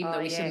one thing, even though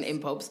we shouldn't in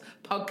pubs.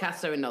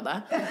 Podcasts are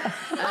another.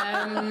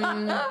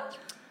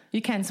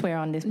 You can swear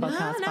on this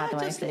podcast, by the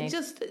way.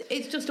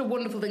 It's just a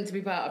wonderful thing to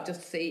be part of,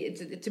 just to see,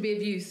 to be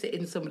of use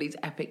in somebody's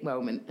epic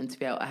moment and to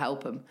be able to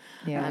help them.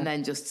 Yeah. And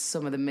then just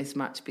some of the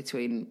mismatch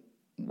between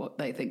what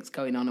they think's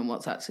going on and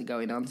what's actually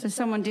going on. So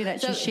someone did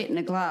actually shit in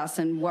a glass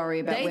and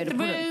worry about where to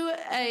put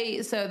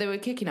it. So they were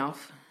kicking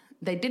off.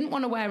 They didn't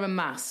want to wear a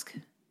mask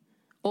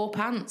or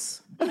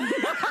pants.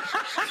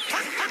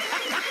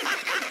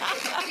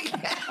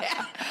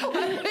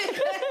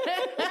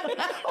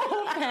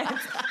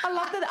 I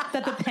love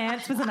that the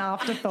pants was an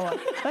afterthought.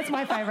 That's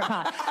my favourite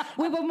part.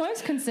 We were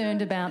most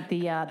concerned about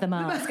the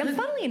mask. And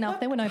funnily enough,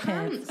 there were no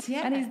pants.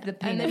 Yeah.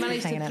 And they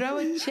managed to throw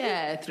a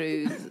chair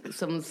through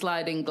some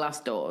sliding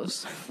glass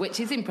doors, which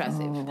is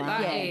impressive. Oh, wow.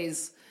 That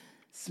is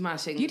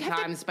smashing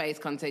time-space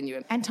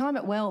continuum. And time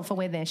it well for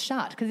when they're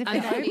shut, because if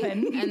they're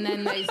open... And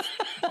then they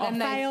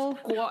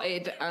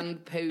squatted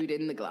and pooed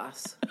in the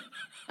glass.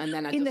 And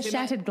then in the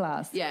shattered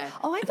glass. Yeah.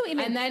 Oh, I thought you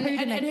meant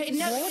pooed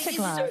in a water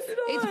glass.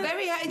 It's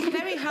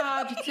very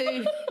hard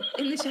to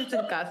in the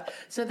shattered glass.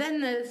 So then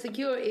the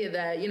security are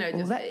there, you know.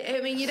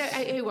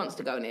 Who wants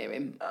to go near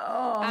him?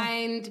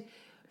 Oh.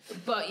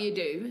 But you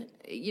do,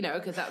 you know,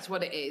 because that's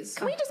what it is.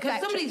 Can we just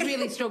because somebody's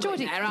really struggling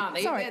Georgie, there, aren't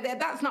they? Sorry.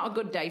 That's not a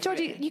good day for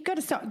Georgie, you've got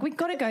to stop. We've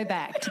got to go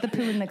back to the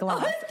poo in the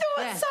glass. I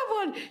thought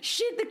someone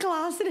shit the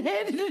glass and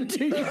handed it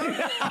to you.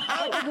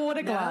 Like a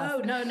water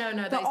glass. No.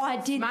 But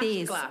I did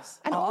this. Glass.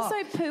 And also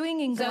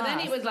pooing in glass. So then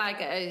it was like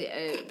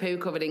a poo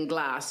covered in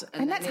glass.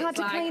 And that's hard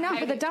to clean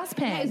up with a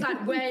dustpan. Yeah, it's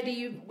like, where do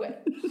you...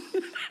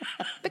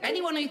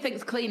 Anyone who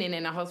thinks cleaning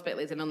in a hospital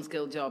is an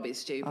unskilled job is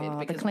stupid.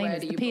 Because where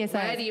do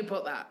you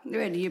put that?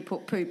 Where do you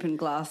put poop in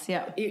glass?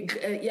 Yeah.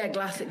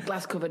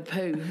 Glass covered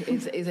poo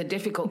is a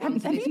difficult one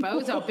to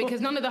dispose of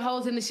because none of the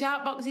holes in the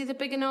sharp boxes are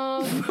big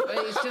enough.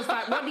 It's just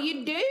like, what do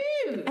you do?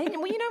 And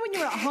well, you know, when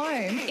you're at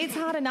home, it's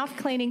hard enough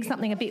cleaning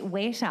something a bit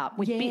wet up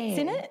with bits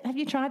in it. Have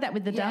you tried that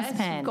with the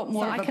dustpan? You've got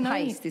more of a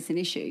paste. It's an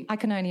issue. I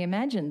can only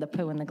imagine the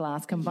poo and the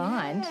glass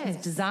combined is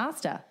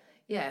disaster.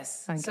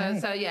 Yes. Okay.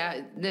 So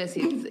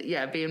nurses,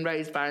 being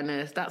raised by a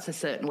nurse, that's a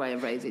certain way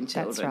of raising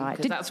children. That's right.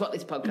 Because that's what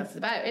this podcast is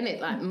about, isn't it?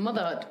 Like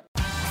motherhood.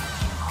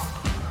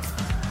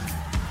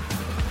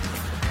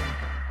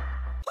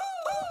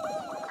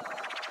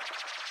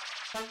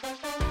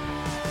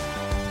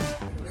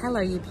 Hello,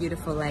 you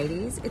beautiful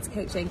ladies. It's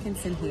Kate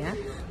Jenkinson here.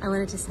 I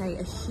wanted to say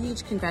a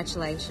huge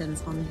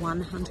congratulations on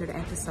 100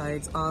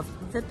 episodes of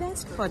the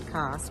best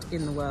podcast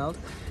in the world,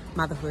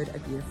 Motherhood, A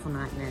Beautiful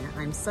Nightmare.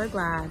 I'm so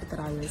glad that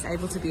I was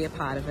able to be a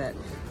part of it.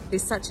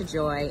 It's such a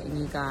joy, and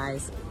you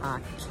guys are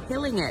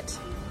killing it.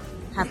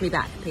 Have me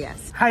back,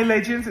 P.S. Hey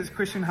legends, it's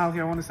Christian Hull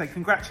here. I want to say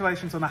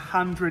congratulations on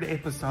 100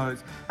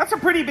 episodes. That's a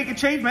pretty big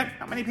achievement.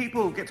 Not many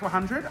people get to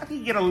 100. I think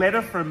you get a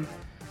letter from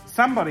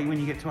somebody when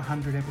you get to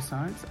 100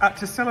 episodes.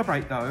 To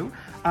celebrate though,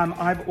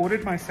 I've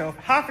ordered myself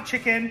half a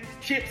chicken,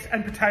 chips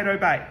and potato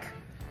bake.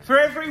 For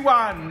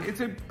everyone,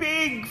 it's a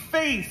big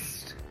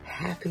feast.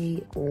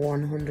 Happy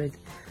 100th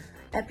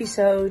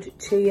episode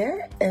to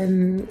you.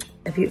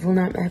 A Beautiful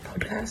Nightmare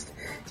podcast.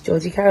 It's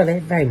Georgie Carroll here.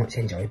 Very much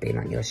enjoyed being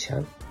on your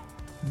show.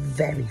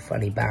 Very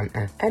funny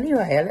banter.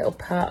 Anyway, a little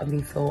part of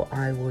me thought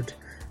I would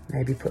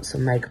maybe put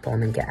some makeup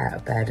on and get out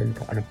of bed and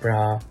put on a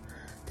bra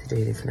to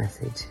do this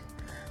message.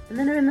 And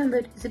then I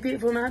remembered it's a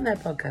Beautiful Nightmare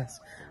podcast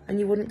and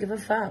you wouldn't give a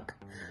fuck.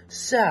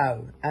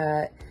 So,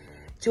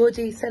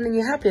 Georgie, sending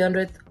you happy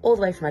 100th all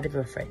the way from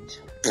Edinburgh Fringe.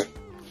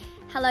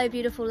 Hello,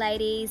 beautiful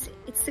ladies.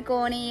 It's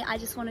Sigourney. I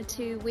just wanted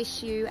to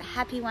wish you a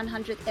happy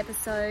 100th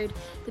episode.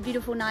 The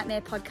Beautiful Nightmare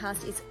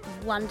podcast is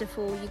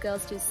wonderful. You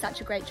girls do such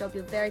a great job.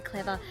 You're very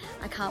clever.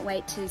 I can't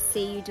wait to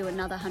see you do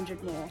another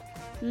 100 more.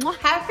 Mwah.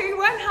 Happy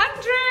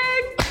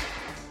 100!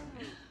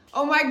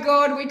 Oh my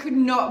God, we could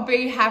not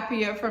be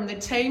happier from the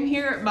team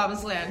here at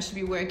Mum's Lounge to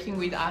be working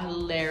with our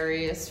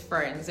hilarious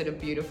friends at A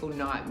Beautiful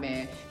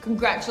Nightmare.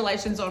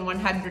 Congratulations on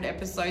 100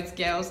 episodes,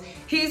 girls.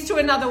 Here's to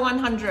another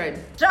 100.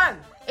 So,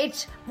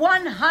 it's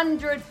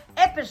 100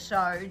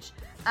 episodes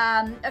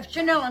of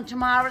Chanel and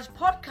Tamara's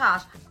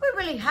podcast. We're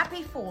really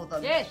happy for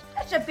them. Yes.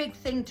 That's a big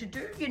thing to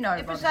do, you know.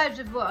 Episodes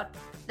of what?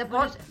 The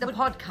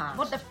podcast.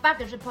 What the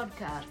fuck is a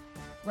podcast?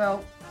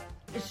 Well,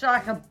 it's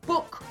like a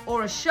book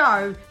or a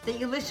show that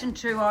you listen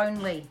to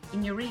only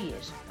in your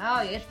ears.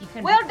 Oh, yes, you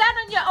can. Well done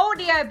on your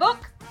audio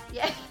book.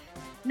 Yeah.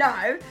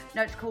 No,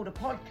 it's called a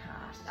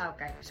podcast.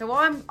 Okay. So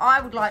I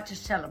would like to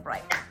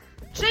celebrate.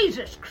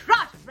 Jesus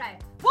Christ, Ray.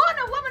 Warn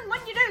a woman when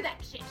you do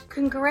that shit.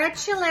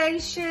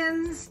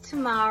 Congratulations,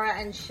 Tamara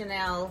and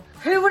Chanel.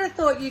 Who would have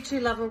thought you two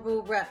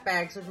lovable rat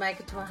bags would make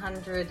it to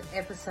 100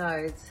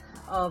 episodes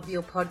of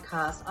your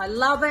podcast? I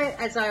love it.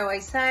 As I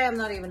always say, I'm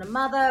not even a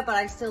mother, but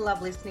I still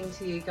love listening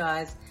to you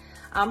guys.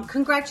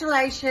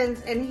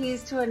 Congratulations, and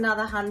here's to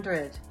another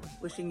 100.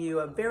 Wishing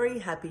you a very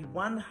happy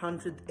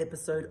 100th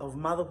episode of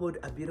Motherhood,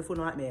 A Beautiful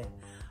Nightmare.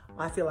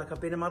 I feel like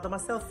I've been a mother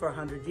myself for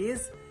 100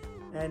 years.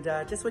 And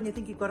just when you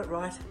think you've got it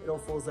right, it all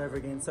falls over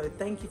again. So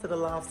thank you for the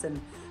laughs and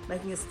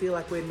making us feel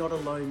like we're not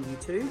alone, you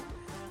two.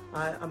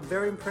 I'm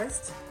very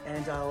impressed,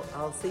 and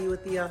I'll see you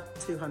at the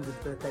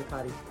 200th birthday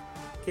party.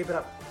 Keep it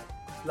up.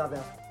 Love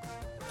you.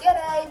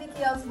 G'day,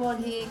 Vicky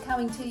Osborne here,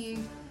 coming to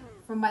you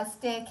from my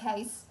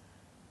staircase.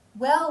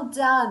 Well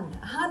done.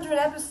 100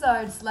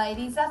 episodes,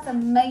 ladies. That's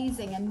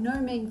amazing and no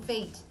mean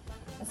feat,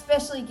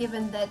 especially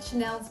given that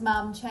Chanel's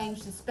mum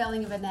changed the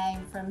spelling of her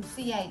name from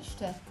CH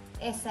to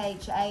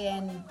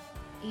SHANELLE,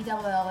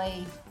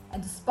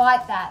 and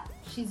despite that,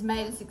 she's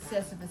made a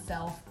success of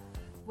herself.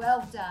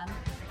 Well done.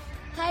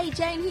 Hey,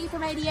 Jane here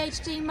from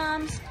ADHD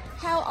Mums.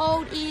 How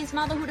old is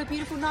Motherhood a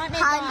Beautiful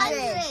Nightmare,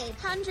 100.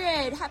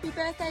 100. Happy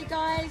birthday,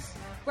 guys.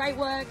 Great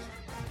work.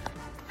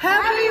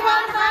 Happy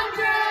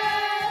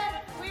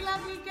 100! We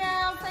love you,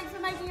 girls. Thanks for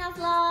making us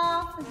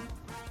laugh.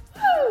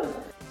 Woo!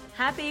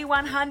 Happy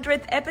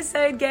 100th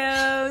episode,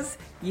 girls.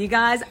 You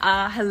guys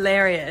are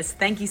hilarious.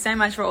 Thank you so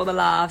much for all the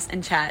laughs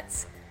and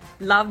chats.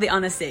 Love the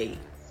honesty.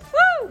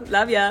 Woo!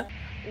 Love ya.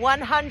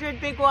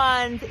 100 big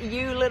ones,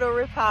 you little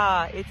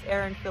ripper. It's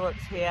Erin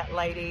Phillips here,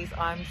 ladies.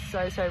 I'm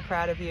so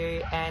proud of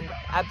you and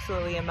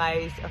absolutely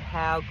amazed of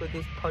how good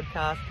this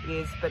podcast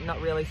is, but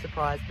not really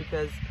surprised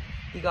because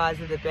you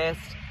guys are the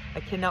best. I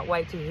cannot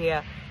wait to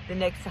hear the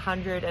next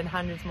 100 and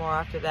hundreds more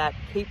after that.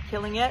 Keep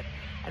killing it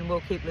and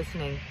we'll keep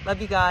listening.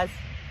 Love you guys.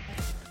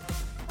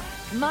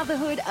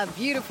 Motherhood, A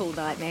Beautiful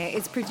Nightmare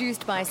is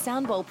produced by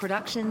Soundbowl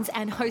Productions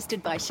and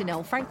hosted by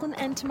Chanel Franklin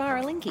and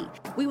Tamara Linky.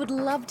 We would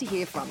love to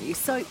hear from you,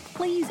 so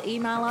please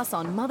email us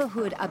on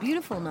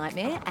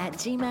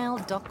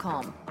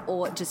motherhoodabeautifulnightmare@gmail.com,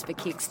 or just for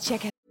kicks,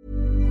 check out.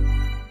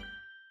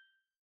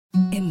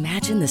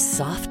 Imagine the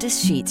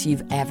softest sheets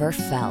you've ever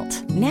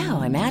felt.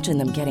 Now imagine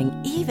them getting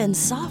even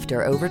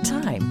softer over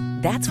time.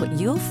 That's what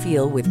you'll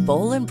feel with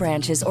Boll &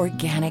 Branch's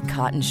organic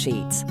cotton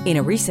sheets. In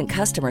a recent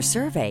customer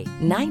survey,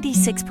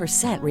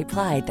 96%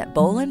 replied that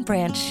Boll &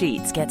 Branch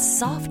sheets get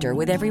softer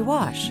with every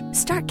wash.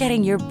 Start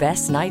getting your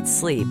best night's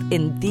sleep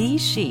in these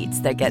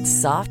sheets that get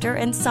softer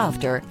and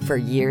softer for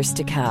years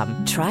to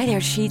come. Try their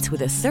sheets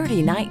with a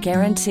 30-night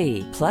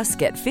guarantee. Plus,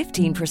 get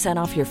 15%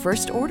 off your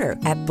first order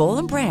at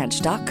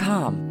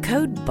bollandbranch.com.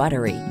 Code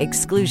BUTTERY.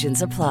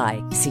 Exclusions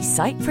apply. See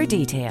site for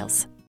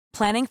details.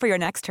 Planning for your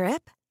next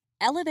trip?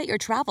 Elevate your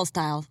travel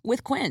style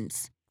with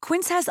Quince.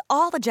 Quince has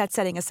all the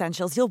jet-setting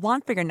essentials you'll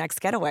want for your next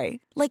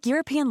getaway, like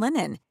European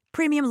linen,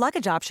 premium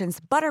luggage options,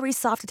 buttery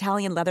soft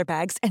Italian leather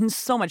bags, and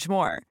so much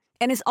more.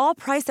 And is all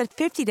priced at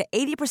 50 to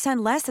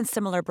 80% less than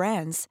similar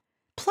brands.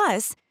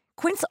 Plus,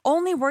 Quince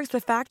only works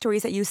with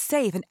factories that use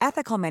safe and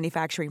ethical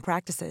manufacturing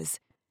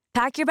practices.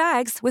 Pack your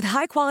bags with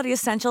high-quality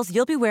essentials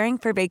you'll be wearing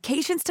for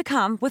vacations to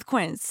come with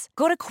Quince.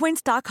 Go to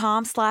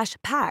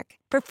quince.com/pack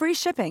for free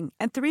shipping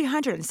and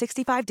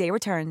 365-day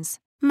returns.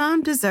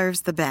 Mom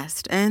deserves the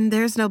best, and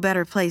there's no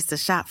better place to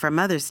shop for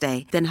Mother's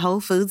Day than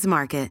Whole Foods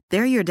Market.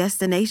 They're your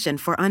destination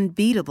for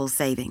unbeatable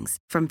savings,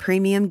 from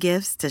premium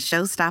gifts to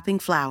show-stopping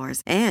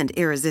flowers and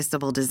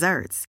irresistible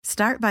desserts.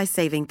 Start by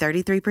saving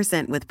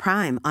 33% with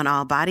Prime on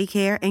all body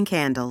care and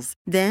candles.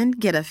 Then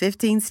get a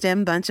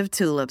 15-stem bunch of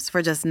tulips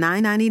for just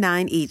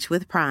 $9.99 each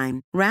with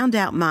Prime. Round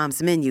out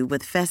Mom's menu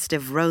with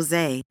festive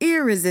rosé,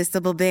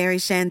 irresistible berry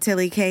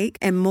chantilly cake,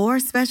 and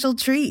more special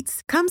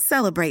treats. Come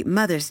celebrate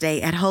Mother's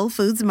Day at Whole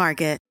Foods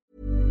Market.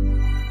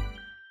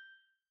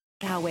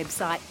 our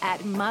website at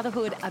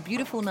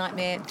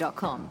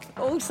motherhoodabeautifulnightmare.com.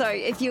 Also,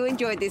 if you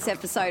enjoyed this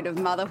episode of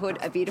Motherhood,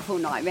 A Beautiful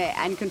Nightmare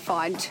and can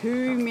find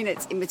 2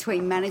 minutes in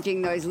between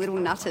managing those little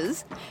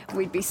nutters,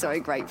 we'd be so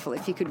grateful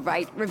if you could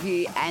rate,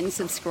 review and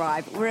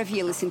subscribe wherever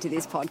you listen to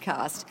this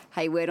podcast.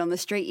 Hey, word on the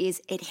street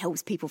is it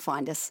helps people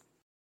find us.